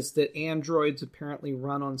was that androids apparently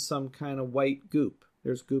run on some kind of white goop.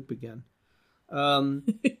 There's goop again.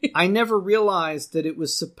 I never realized that it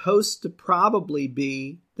was supposed to probably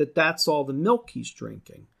be that that's all the milk he's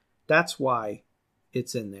drinking. That's why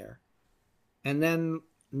it's in there. And then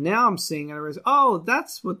now I'm seeing it. I realize, oh,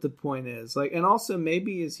 that's what the point is. Like, and also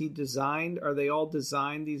maybe are they all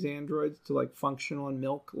designed, these androids, to like function on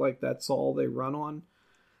milk? Like that's all they run on?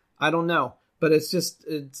 I don't know. But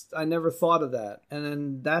I never thought of that. And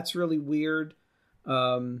then that's really weird.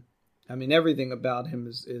 I mean, everything about him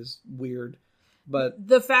is weird. But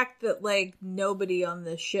the fact that like nobody on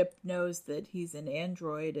the ship knows that he's an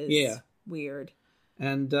android is weird.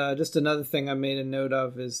 And just another thing I made a note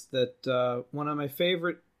of is that one of my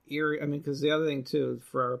favorite eerie, I mean, because the other thing too,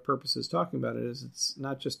 for our purposes talking about it, is it's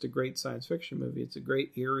not just a great science fiction movie, it's a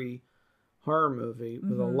great eerie horror movie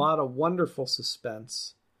with a lot of wonderful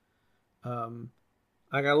suspense.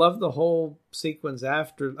 Like I love the whole sequence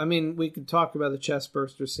after. I mean, we could talk about the chest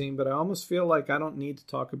burster scene, but I almost feel like I don't need to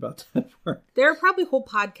talk about that part. There are probably whole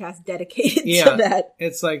podcasts dedicated to that.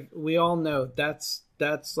 It's like we all know that's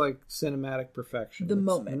like cinematic perfection. The it's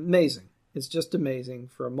moment. Amazing. It's just amazing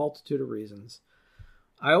for a multitude of reasons.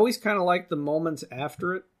 I always kind of like the moments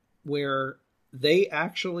after it where they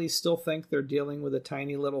actually still think they're dealing with a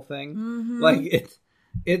tiny little thing. Mm-hmm. Like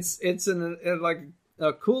it's like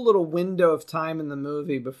a cool little window of time in the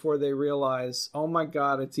movie before they realize, oh my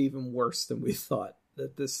God, it's even worse than we thought.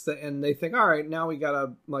 And they think, all right, now we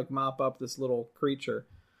gotta like mop up this little creature.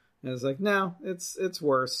 And it's like, no, it's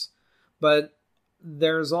worse. But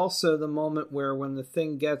there's also the moment where when the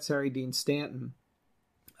thing gets Harry Dean Stanton,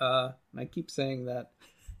 I keep saying that.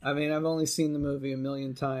 I mean, I've only seen the movie a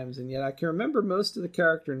million times, and yet I can remember most of the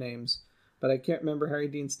character names, but I can't remember Harry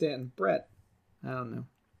Dean Stanton. Brett. I don't know.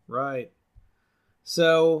 Right.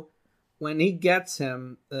 So when he gets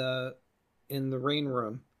him in the rain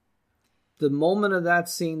room, the moment of that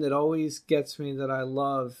scene that always gets me, that I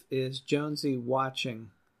love, is Jonesy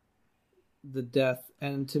watching the death.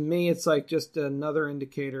 And to me, it's like just another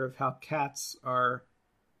indicator of how cats are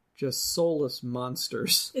just soulless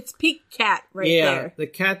monsters. It's peak cat right yeah, there. The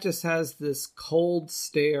cat just has this cold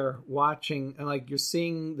stare watching, and like you're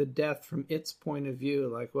seeing the death from its point of view.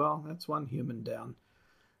 Like, well, that's one human down.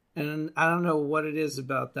 And I don't know what it is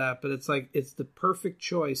about that, but it's like it's the perfect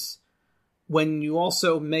choice when you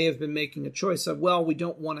also may have been making a choice of, well, we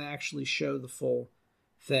don't want to actually show the full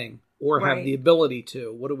thing or have the ability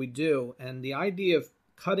to. What do we do? And the idea of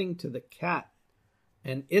cutting to the cat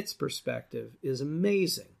and its perspective is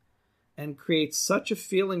amazing and creates such a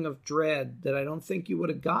feeling of dread that I don't think you would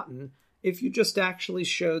have gotten if you just actually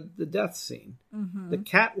showed the death scene. Mm-hmm. The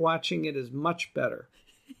cat watching it is much better.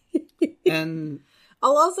 And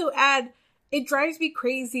I'll also add, it drives me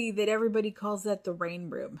crazy that everybody calls that the rain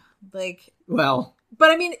room. Like, well,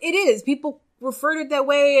 but I mean, it is. People refer to it that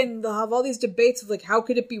way, and they'll have all these debates of like, how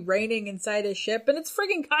could it be raining inside a ship? And it's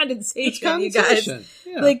friggin' condensation, you guys.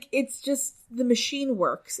 Yeah. Like, it's just the machine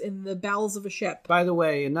works in the bowels of a ship. By the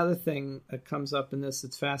way, another thing that comes up in this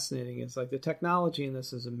that's fascinating is like the technology in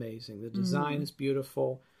this is amazing. The design is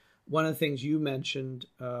beautiful. One of the things you mentioned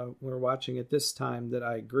when we were watching it this time that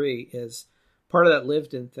I agree is part of that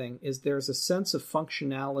lived-in thing is there's a sense of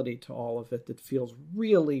functionality to all of it that feels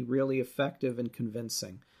really, really effective and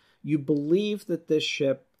convincing. You believe that this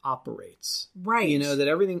ship operates. Right. You know, that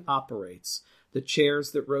everything operates. The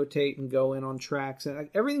chairs that rotate and go in on tracks. And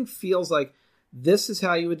everything feels like this is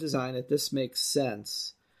how you would design it. This makes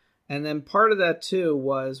sense. And then part of that, too,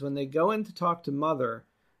 was when they go in to talk to Mother,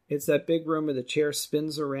 it's that big room where the chair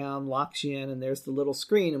spins around, locks you in, and there's the little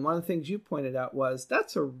screen. And one of the things you pointed out was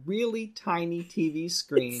that's a really tiny TV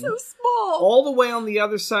screen. It's so small. All the way on the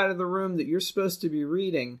other side of the room that you're supposed to be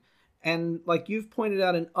reading. And like you've pointed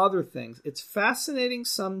out in other things, it's fascinating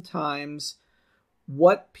sometimes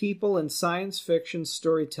what people in science fiction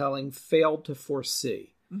storytelling failed to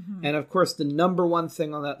foresee. Mm-hmm. And of course, the number one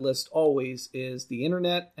thing on that list always is the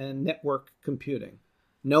internet and network computing.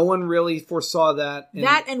 No one really foresaw that.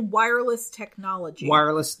 That and wireless technology.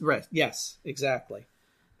 Wireless, right. Yes, exactly.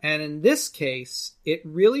 And in this case, it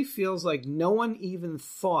really feels like no one even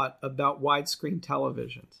thought about widescreen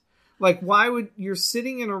televisions. Like, why would you're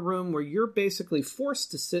sitting in a room where you're basically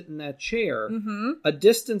forced to sit in that chair a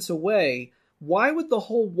distance away? Why would the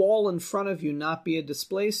whole wall in front of you not be a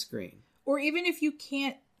display screen? Or even if you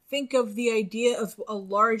can't think of the idea of a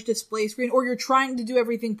large display screen, or you're trying to do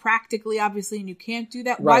everything practically, obviously, and you can't do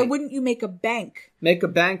that, why wouldn't you make a bank? Make a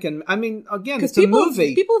bank, and I mean, again, it's a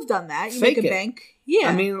movie. People have done that. You make a bank. Yeah.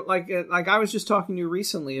 I mean, like I was just talking to you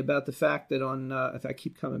recently about the fact that on, if I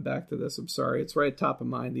keep coming back to this, I'm sorry, it's right top of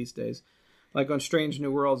mind these days. Like on Strange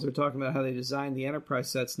New Worlds, they're talking about how they design the Enterprise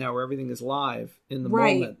sets now where everything is live in the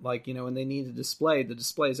moment. Like, you know, when they need a display, the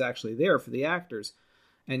display is actually there for the actors.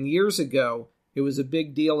 And years ago, it was a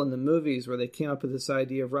big deal in the movies where they came up with this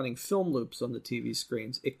idea of running film loops on the TV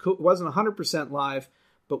screens. It wasn't 100% live,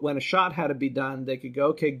 but when a shot had to be done, they could go,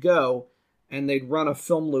 okay, go, and they'd run a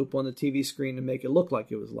film loop on the TV screen to make it look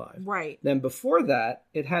like it was live. Right. Then before that,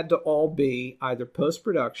 it had to all be either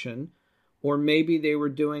post-production, or maybe they were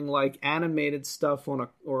doing like animated stuff on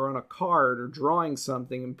a card or drawing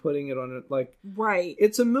something and putting it on it. Like, right.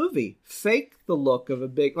 It's a movie. Fake the look of a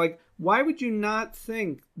big, like, why would you not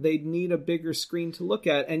think they'd need a bigger screen to look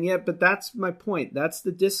at? And yet, but that's my point. That's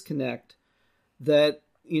the disconnect that,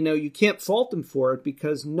 you know, you can't fault them for it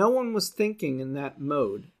because no one was thinking in that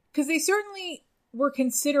mode. Because they certainly were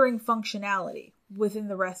considering functionality within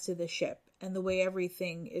the rest of the ship and the way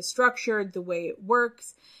everything is structured, the way it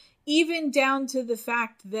works. Even down to the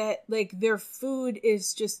fact that, like, their food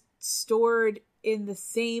is just stored in the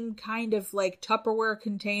same kind of, like, Tupperware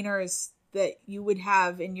containers that you would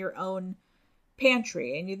have in your own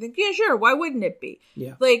pantry. And you think, yeah, sure, why wouldn't it be?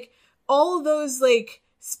 Yeah. Like, all of those, like,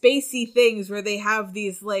 spacey things where they have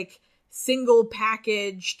these, like, single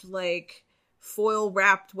packaged, like, foil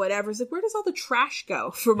wrapped whatever. It's like, where does all the trash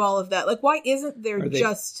go from all of that? Like, why isn't there Are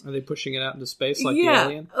they pushing it out into space like the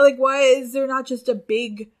Alien? Like, why is there not just a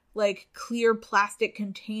big, like, clear plastic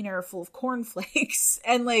container full of cornflakes?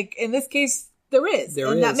 And, like, in this case, there is.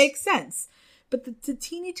 That makes sense. But the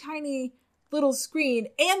teeny tiny little screen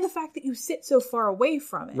and the fact that you sit so far away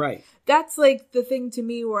from it. Right. That's, like, the thing to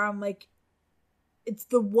me where I'm like, it's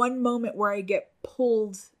the one moment where I get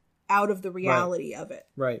pulled out of the reality of it.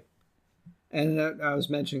 Right. And I was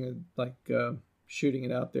mentioning, like, shooting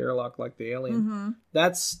it out the airlock like the Alien. Mm-hmm.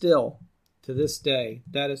 That's still, to this day,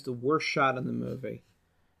 that is the worst shot in the movie.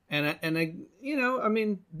 And I, you know, I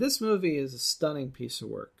mean, this movie is a stunning piece of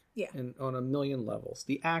work. Yeah. And on a million levels.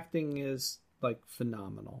 The acting is, like,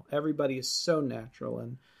 phenomenal. Everybody is so natural,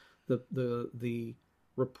 and the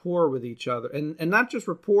rapport with each other, and not just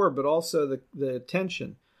rapport, but also the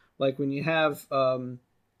tension. Like when you have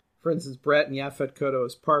for instance, Brett and Yaphet Kotto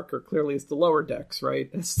as Parker, clearly it's the lower decks, right?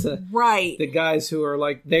 It's the right. the guys who are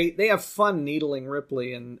like, they have fun needling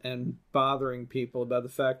Ripley and bothering people about the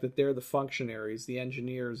fact that they're the functionaries, the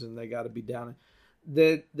engineers, and they got to be down.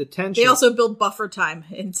 The tension. They also build buffer time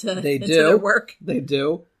into their work. They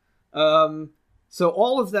do. So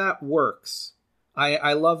all of that works.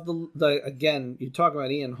 I love the again, you talk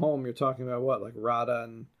about Ian Holm, you're talking about what, like Rada,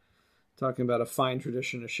 and talking about a fine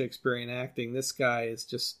tradition of Shakespearean acting. This guy is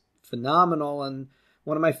just phenomenal, and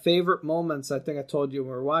one of my favorite moments, I think I told you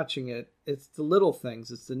when we were watching it, it's the little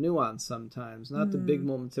things, it's the nuance sometimes, not the big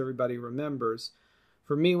moments everybody remembers.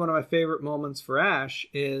 For me, one of my favorite moments for Ash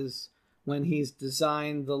is when he's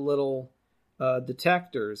designed the little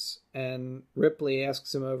detectors, and Ripley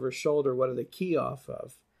asks him over his shoulder, what do they key off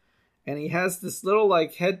of? And he has this little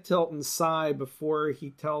like head tilt and sigh before he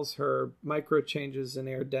tells her micro changes in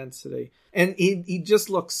air density. And he just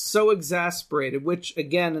looks so exasperated, which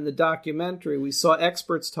again, in the documentary, we saw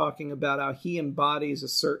experts talking about how he embodies a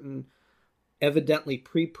certain evidently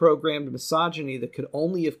pre-programmed misogyny that could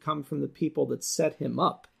only have come from the people that set him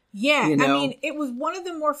up. Yeah, you know? I mean, it was one of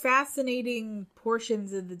the more fascinating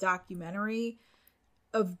portions of the documentary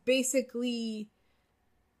of basically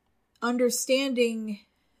understanding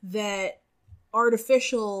that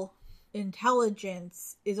artificial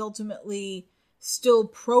intelligence is ultimately still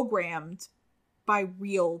programmed by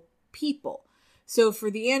real people. So for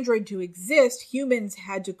the android to exist, humans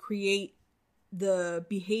had to create the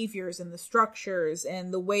behaviors and the structures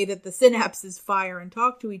and the way that the synapses fire and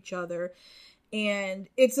talk to each other. And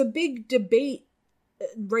it's a big debate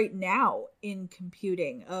right now in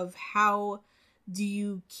computing of how do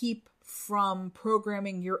you keep from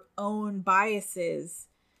programming your own biases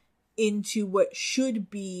into what should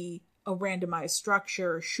be a randomized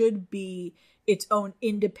structure, should be its own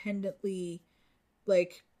independently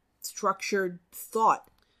like structured thought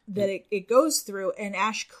that it goes through. And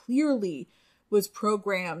Ash clearly was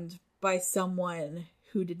programmed by someone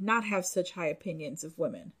who did not have such high opinions of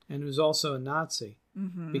women. And who's also a Nazi.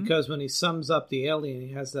 Mm-hmm. Because when he sums up the alien,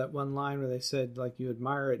 he has that one line where they said, like, you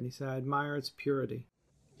admire it, and he said, I admire its purity.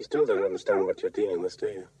 You still don't understand what you're dealing with, do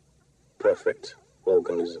you? Perfect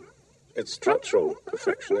organism. Its structural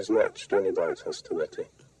perfection is matched only by its hostility.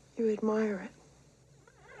 You admire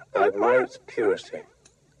it? I admire its purity.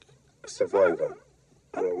 A survivor,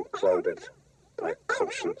 unclouded by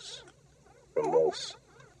conscience, remorse,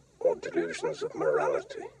 or delusions of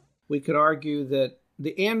morality. We could argue that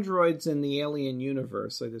the androids in the alien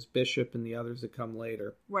universe, like this Bishop and the others that come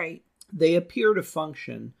later, right, they appear to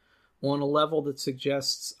function on a level that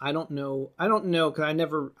suggests, I don't know,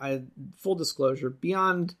 because full disclosure,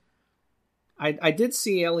 beyond, I did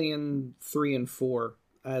see Alien 3 and 4.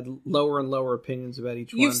 I had lower and lower opinions about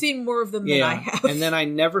each one. You've seen more of them than I have. And then I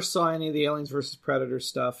never saw any of the Aliens vs. Predator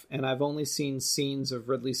stuff, and I've only seen scenes of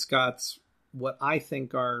Ridley Scott's, what I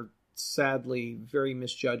think are sadly very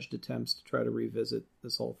misjudged attempts to try to revisit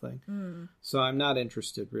this whole thing. So I'm not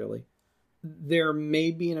interested, really. There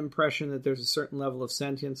may be an impression that there's a certain level of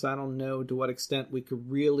sentience. I don't know to what extent we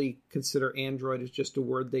could really consider android as just a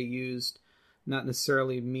word they used, not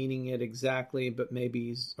necessarily meaning it exactly, but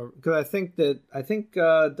maybe because I think doesn't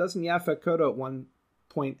Yaphet Kotto at one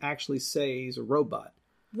point actually say he's a robot,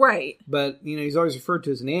 right? But he's always referred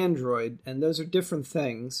to as an android, and those are different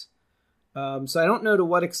things. So I don't know to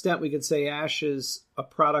what extent we could say Ash is a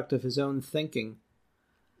product of his own thinking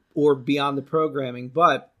or beyond the programming,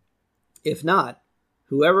 but if not,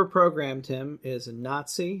 whoever programmed him is a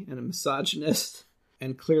Nazi and a misogynist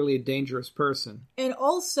and clearly a dangerous person. And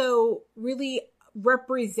also really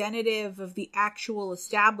representative of the actual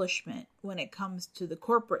establishment when it comes to the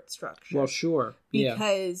corporate structure. Well, sure.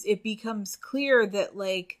 Because it becomes clear that,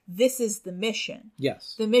 like, this is the mission.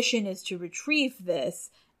 Yes. The mission is to retrieve this,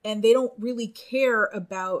 and they don't really care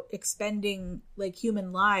about expending, like,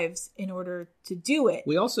 human lives in order to do it.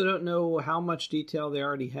 We also don't know how much detail they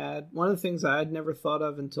already had. One of the things I had never thought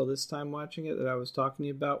of until this time watching it that I was talking to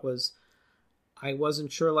you about was I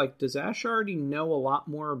wasn't sure, like, does Ash already know a lot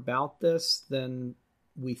more about this than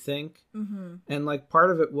we think? Mm-hmm. And, like, part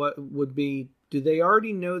of it would be, do they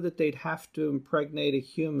already know that they'd have to impregnate a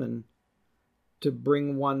human to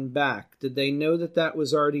bring one back? Did they know that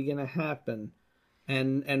was already going to happen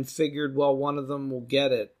and figured, well, one of them will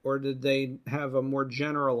get it? Or did they have a more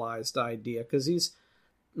generalized idea? Because he's,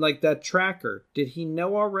 like, that tracker. Did he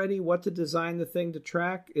know already what to design the thing to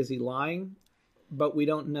track? Is he lying? But we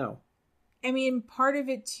don't know. I mean, part of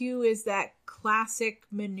it, too, is that classic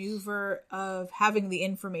maneuver of having the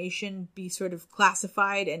information be sort of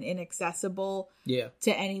classified and inaccessible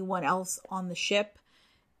to anyone else on the ship.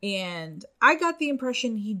 And I got the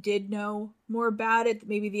impression he did know more about it.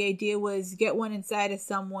 Maybe the idea was get one inside of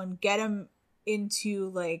someone, get them into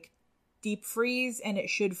like deep freeze, and it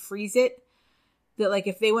should freeze it. That like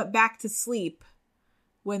if they went back to sleep,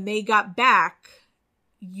 when they got back,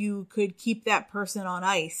 you could keep that person on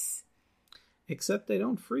ice. Except they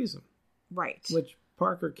don't freeze him. Right. Which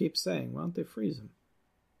Parker keeps saying, why don't they freeze him?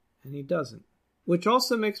 And he doesn't. Which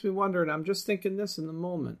also makes me wonder, and I'm just thinking this in the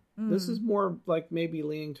moment. This is more like maybe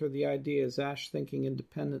leaning toward the idea is Ash thinking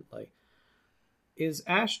independently. Is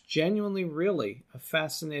Ash genuinely really a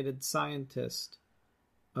fascinated scientist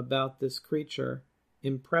about this creature,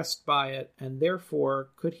 impressed by it, and therefore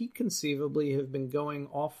could he conceivably have been going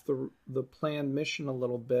off the planned mission a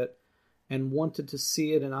little bit and wanted to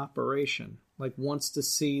see it in operation? Like wants to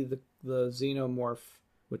see the xenomorph,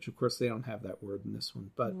 which of course they don't have that word in this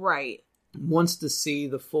one, but right. Wants to see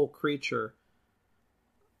the full creature,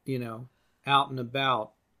 out and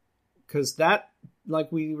about. Because that,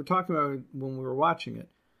 like we were talking about when we were watching it,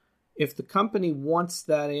 if the company wants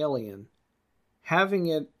that alien, having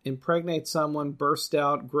it impregnate someone, burst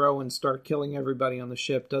out, grow, and start killing everybody on the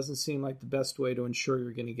ship doesn't seem like the best way to ensure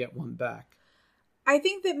you're going to get one back. I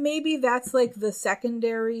think that maybe that's like the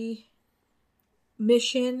secondary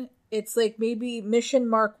mission. It's like maybe mission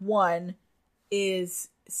Mark 1 is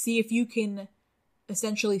see if you can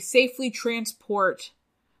essentially safely transport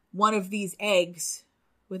one of these eggs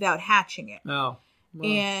without hatching it. Oh. Well.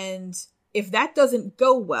 And if that doesn't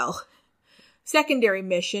go well, secondary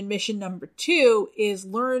mission number 2 is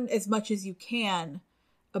learn as much as you can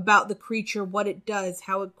about the creature, what it does,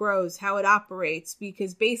 how it grows, how it operates,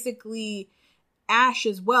 because basically Ash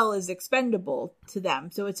as well is expendable to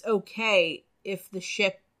them. So it's okay if the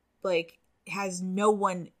ship has no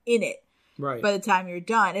one in it right by the time you're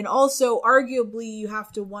done. And also, arguably, you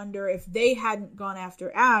have to wonder if they hadn't gone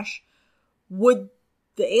after Ash, would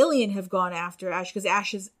the alien have gone after Ash? Because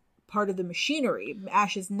Ash is part of the machinery.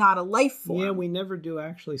 Ash is not a life form. Yeah, we never do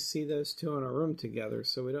actually see those two in a room together,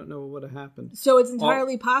 so we don't know what would have happened. So it's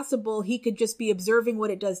entirely possible he could just be observing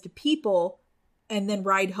what it does to people and then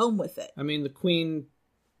ride home with it. I mean, the Queen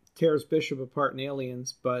tears Bishop apart in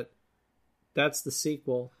Aliens, but that's the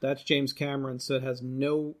sequel. That's James Cameron, so it has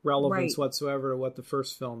no relevance whatsoever to what the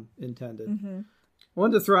first film intended. Mm-hmm. I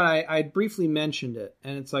wanted to throw out, I briefly mentioned it,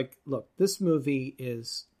 and it's like, look, this movie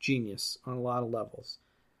is genius on a lot of levels.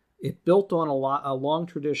 It built on a long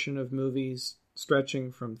tradition of movies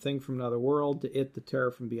stretching from Thing from Another World to It, The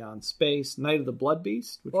Terror from Beyond Space, Night of the Blood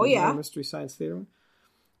Beast, which was a Mystery Science Theater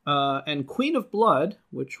one, and Queen of Blood,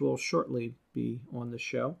 which will shortly be on the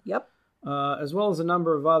show. Yep. As well as a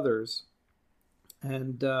number of others.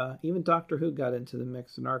 And even Doctor Who got into the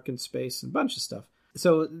mix, and Ark in Space, and a bunch of stuff.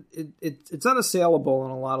 So it's unassailable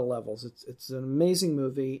on a lot of levels. It's an amazing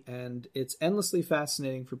movie, and it's endlessly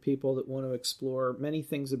fascinating for people that want to explore many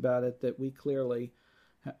things about it that we clearly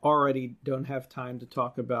already don't have time to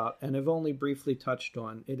talk about and have only briefly touched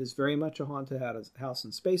on. It is very much a haunted house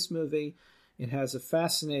in space movie. It has a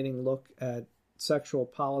fascinating look at sexual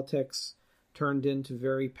politics turned into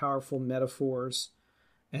very powerful metaphors,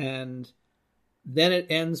 and then it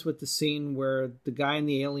ends with the scene where the guy in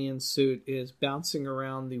the alien suit is bouncing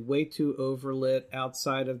around the way too overlit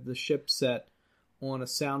outside of the ship set on a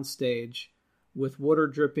soundstage with water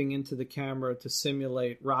dripping into the camera to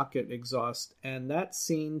simulate rocket exhaust. And that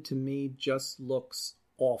scene to me just looks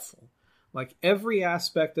awful. Like every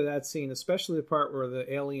aspect of that scene, especially the part where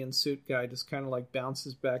the alien suit guy just kind of like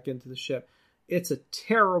bounces back into the ship. It's a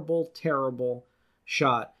terrible, terrible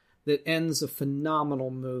shot that ends a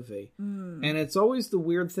phenomenal movie. And it's always the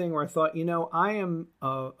weird thing where I thought, I am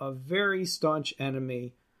a very staunch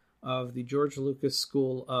enemy of the George Lucas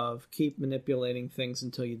school of keep manipulating things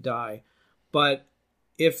until you die. But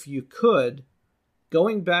if you could,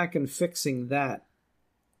 going back and fixing that,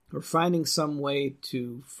 or finding some way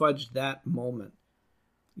to fudge that moment,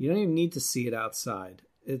 you don't even need to see it outside.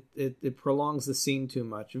 It prolongs the scene too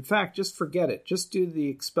much. In fact, just forget it. Just do the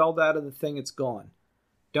expelled out of the thing, it's gone.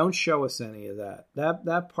 Don't show us any of that.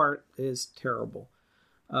 That part is terrible.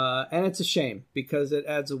 And it's a shame because it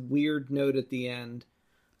adds a weird note at the end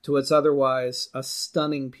to what's otherwise a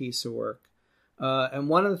stunning piece of work. And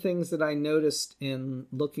one of the things that I noticed in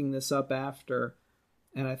looking this up after,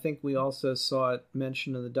 and I think we also saw it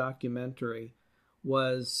mentioned in the documentary,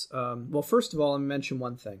 was, well, first of all, I'll mention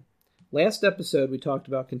one thing. Last episode, we talked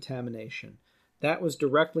about contamination. That was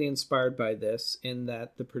directly inspired by this, in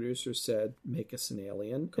that the producer said, make us an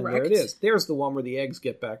alien. Correct. And there it is. There's the one where the eggs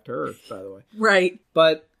get back to Earth, by the way. Right.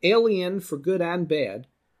 But Alien, for good and bad,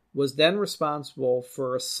 was then responsible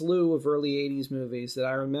for a slew of early 80s movies that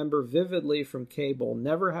I remember vividly from cable,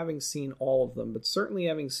 never having seen all of them, but certainly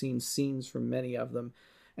having seen scenes from many of them,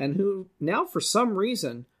 and who now, for some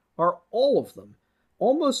reason, are all of them,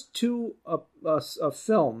 almost to a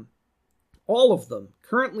film, all of them,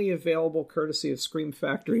 currently available courtesy of Scream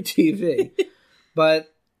Factory TV,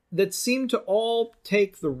 but that seem to all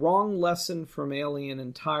take the wrong lesson from Alien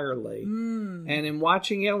entirely. And in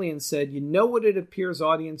watching Alien said, you know what it appears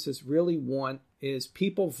audiences really want is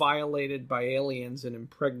people violated by aliens and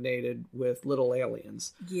impregnated with little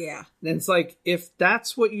aliens. Yeah. And it's like, if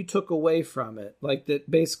that's what you took away from it, like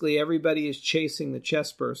that basically everybody is chasing the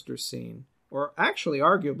chestburster scene, or actually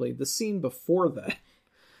arguably the scene before that,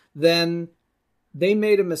 then they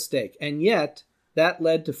made a mistake. And yet that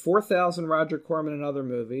led to 4,000 Roger Corman and other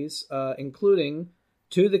movies, including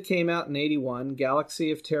two that came out in 81,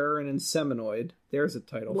 Galaxy of Terror and Inseminoid. There's a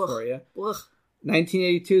title for you.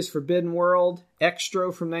 1982's Forbidden World,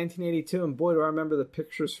 Extro from 1982, and boy, do I remember the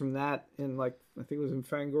pictures from that in, like, I think it was in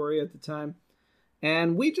Fangoria at the time.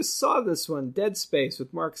 And we just saw this one, Dead Space,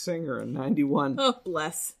 with Mark Singer in 91. Oh,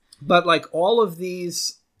 bless. But like all of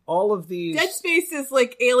these... Dead Space is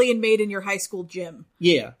like Alien made in your high school gym.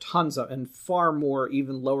 Yeah, tons of, and far more,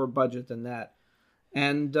 even lower budget than that.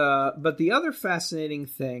 And but the other fascinating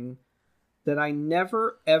thing that I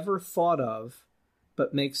never ever thought of,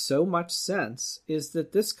 but makes so much sense, is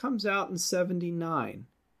that this comes out in 79.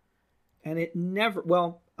 And it never,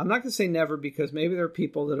 well, I'm not going to say never, because maybe there are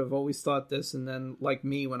people that have always thought this, and then like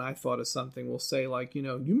me, when I thought of something, will say like, you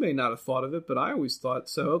know, you may not have thought of it, but I always thought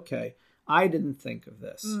so. Okay, I didn't think of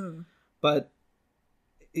this. But,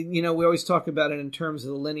 you know, we always talk about it in terms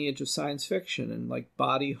of the lineage of science fiction and like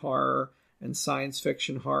body horror and science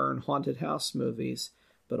fiction horror and haunted house movies.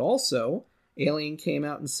 But also, Alien came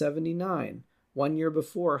out in 79. 1 year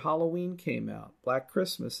before, Halloween came out. Black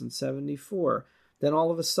Christmas in 74. Then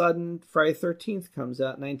all of a sudden, Friday the 13th comes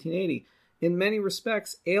out in 1980. In many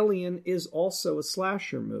respects, Alien is also a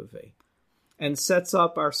slasher movie, and sets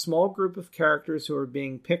up our small group of characters who are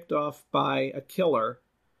being picked off by a killer,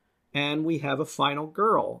 and we have a final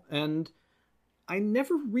girl. And I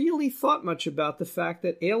never really thought much about the fact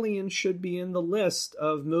that Alien should be in the list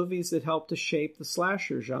of movies that helped to shape the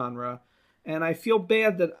slasher genre. And I feel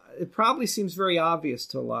bad that it probably seems very obvious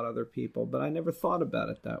to a lot of other people, but I never thought about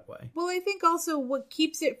it that way. Well, I think also what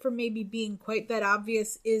keeps it from maybe being quite that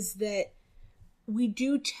obvious is that we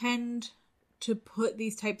do tend to put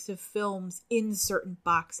these types of films in certain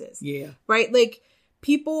boxes. Yeah. Right? Like,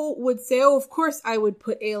 people would say, oh, of course I would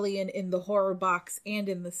put Alien in the horror box and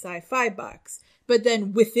in the sci-fi box. But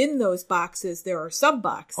then within those boxes, there are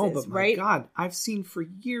sub-boxes, oh, but my right? God, I've seen for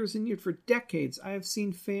years and years, for decades, I have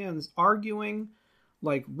seen fans arguing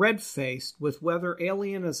like red-faced with whether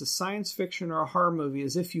Alien is a science fiction or a horror movie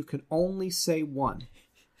as if you could only say one.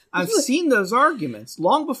 I've seen those arguments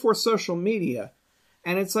long before social media.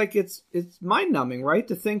 And it's like, it's mind-numbing, right?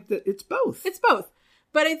 To think that it's both. It's both.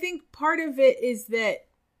 But I think part of it is that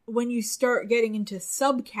when you start getting into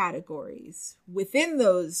subcategories within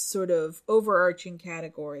those sort of overarching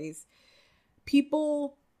categories,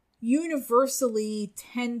 people universally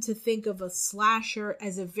tend to think of a slasher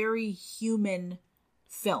as a very human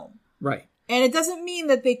film. Right. And it doesn't mean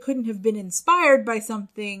that they couldn't have been inspired by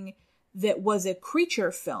something that was a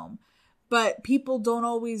creature film. But people don't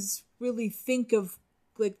always really think of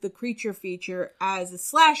like the creature feature as a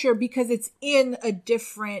slasher because it's in a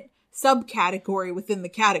different subcategory within the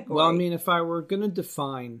category. Well, I mean, if I were going to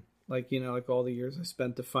define, like, you know, like all the years I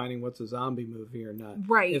spent defining what's a zombie movie or not.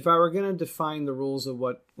 Right. If I were going to define the rules of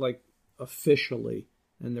what, like, officially,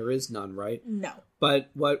 and there is none, right? No.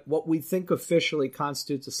 But what we think officially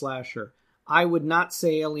constitutes a slasher, I would not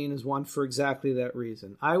say Alien is one for exactly that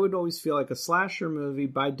reason. I would always feel like a slasher movie,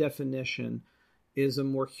 by definition, is a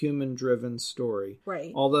more human-driven story.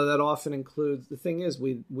 Right. Although that often includes... The thing is,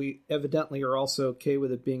 we evidently are also okay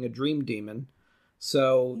with it being a dream demon.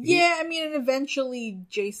 So... Yeah, I mean, and eventually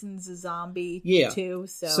Jason's a zombie, too,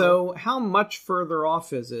 so... So how much further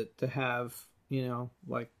off is it to have, you know,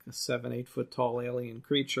 like a 7-8 foot tall alien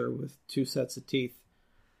creature with 2 sets of teeth?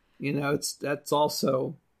 You know, that's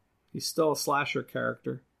also... He's still a slasher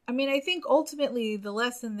character. I mean, I think ultimately the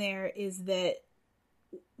lesson there is that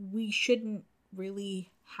we shouldn't really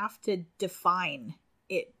have to define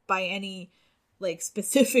it by any like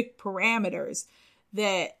specific parameters.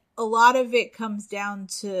 That a lot of it comes down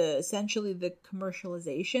to essentially the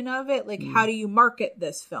commercialization of it. Like, how do you market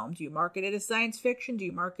this film? Do you market it as science fiction? Do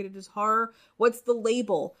you market it as horror? What's the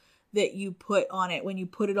label that you put on it when you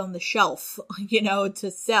put it on the shelf, you know, to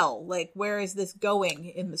sell? Like, where is this going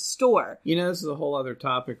in the store? You know, this is a whole other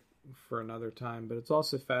topic for another time, but it's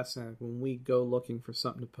also fascinating when we go looking for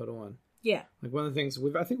something to put on. Yeah. Like one of the things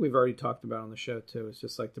I think we've already talked about on the show too, is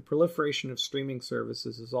just like the proliferation of streaming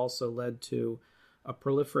services has also led to a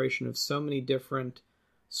proliferation of so many different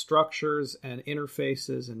structures and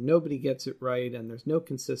interfaces, and nobody gets it right, and there's no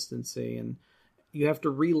consistency, and you have to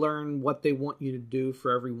relearn what they want you to do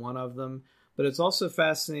for every one of them. But it's also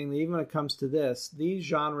fascinating that even when it comes to this, these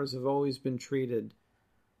genres have always been treated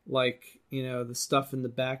like, the stuff in the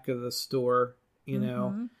back of the store,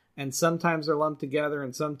 and sometimes they're lumped together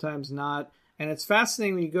and sometimes not. And it's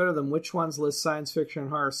fascinating when you go to them, which ones list science fiction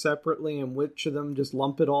and horror separately and which of them just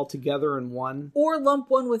lump it all together in one. Or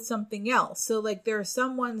lump one with something else. So, like, there are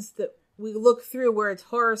some ones that we look through where it's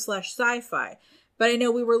horror/sci-fi. But I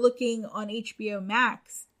know we were looking on HBO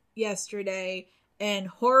Max yesterday, and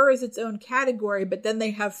horror is its own category, but then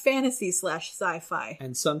they have fantasy/sci-fi.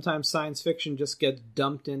 And sometimes science fiction just gets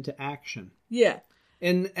dumped into action. Yeah.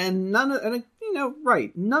 And none of,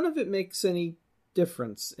 right, none of it makes any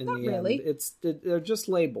difference in the really. end. They're just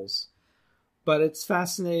labels. But it's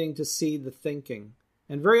fascinating to see the thinking.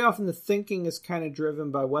 And very often the thinking is kind of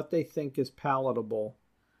driven by what they think is palatable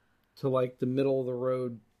to, like, the middle of the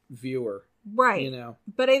road viewer. Right.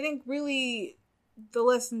 But I think really the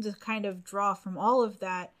lesson to kind of draw from all of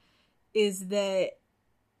that is that,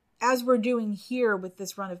 as we're doing here with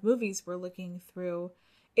this run of movies we're looking through,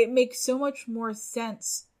 it makes so much more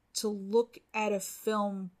sense to look at a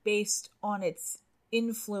film based on its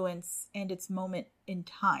influence and its moment in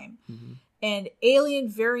time. Mm-hmm. And Alien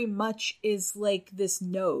very much is like this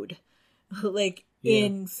node,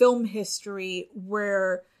 in film history,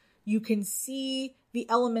 where you can see the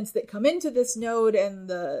elements that come into this node and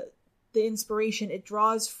the inspiration it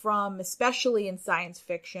draws from, especially in science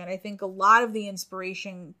fiction. I think a lot of the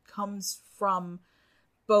inspiration comes from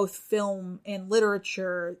both film and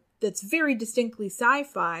literature that's very distinctly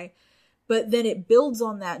sci-fi, but then it builds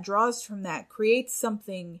on that, draws from that, creates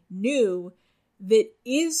something new that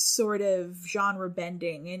is sort of genre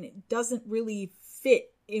bending, and it doesn't really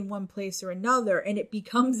fit in one place or another, and it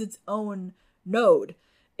becomes its own node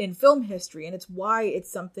in film history. And it's why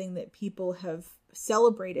it's something that people have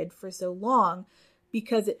celebrated for so long,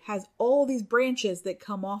 because it has all these branches that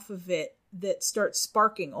come off of it that start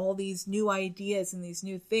sparking all these new ideas and these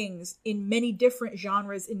new things in many different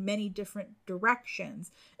genres, in many different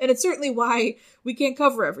directions. And it's certainly why we can't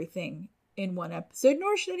cover everything in one episode,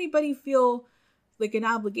 nor should anybody feel like an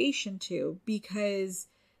obligation to, because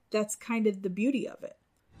that's kind of the beauty of it.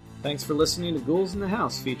 Thanks for listening to Ghouls in the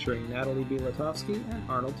House, featuring Natalie B. Letofsky and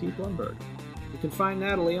Arnold T. Blumberg. You can find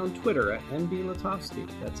Natalie on Twitter at NB Letofsky,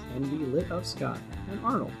 that's NB Lit of Sky, and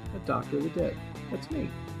Arnold at Doctor of the Dead, that's me.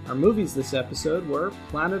 Our movies this episode were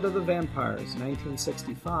Planet of the Vampires,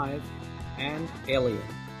 1965, and Alien,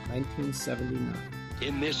 1979.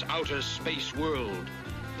 In this outer space world,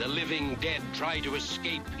 the living dead try to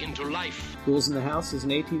escape into life. Ghouls in the House is an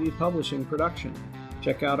ATV Publishing production.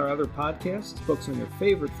 Check out our other podcasts, books on your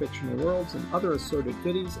favorite fictional worlds, and other assorted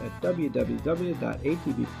goodies at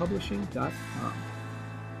www.atvpublishing.com.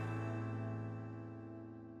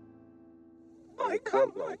 I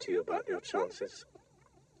can't lie to you about your chances,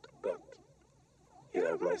 but you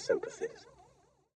have my sympathies.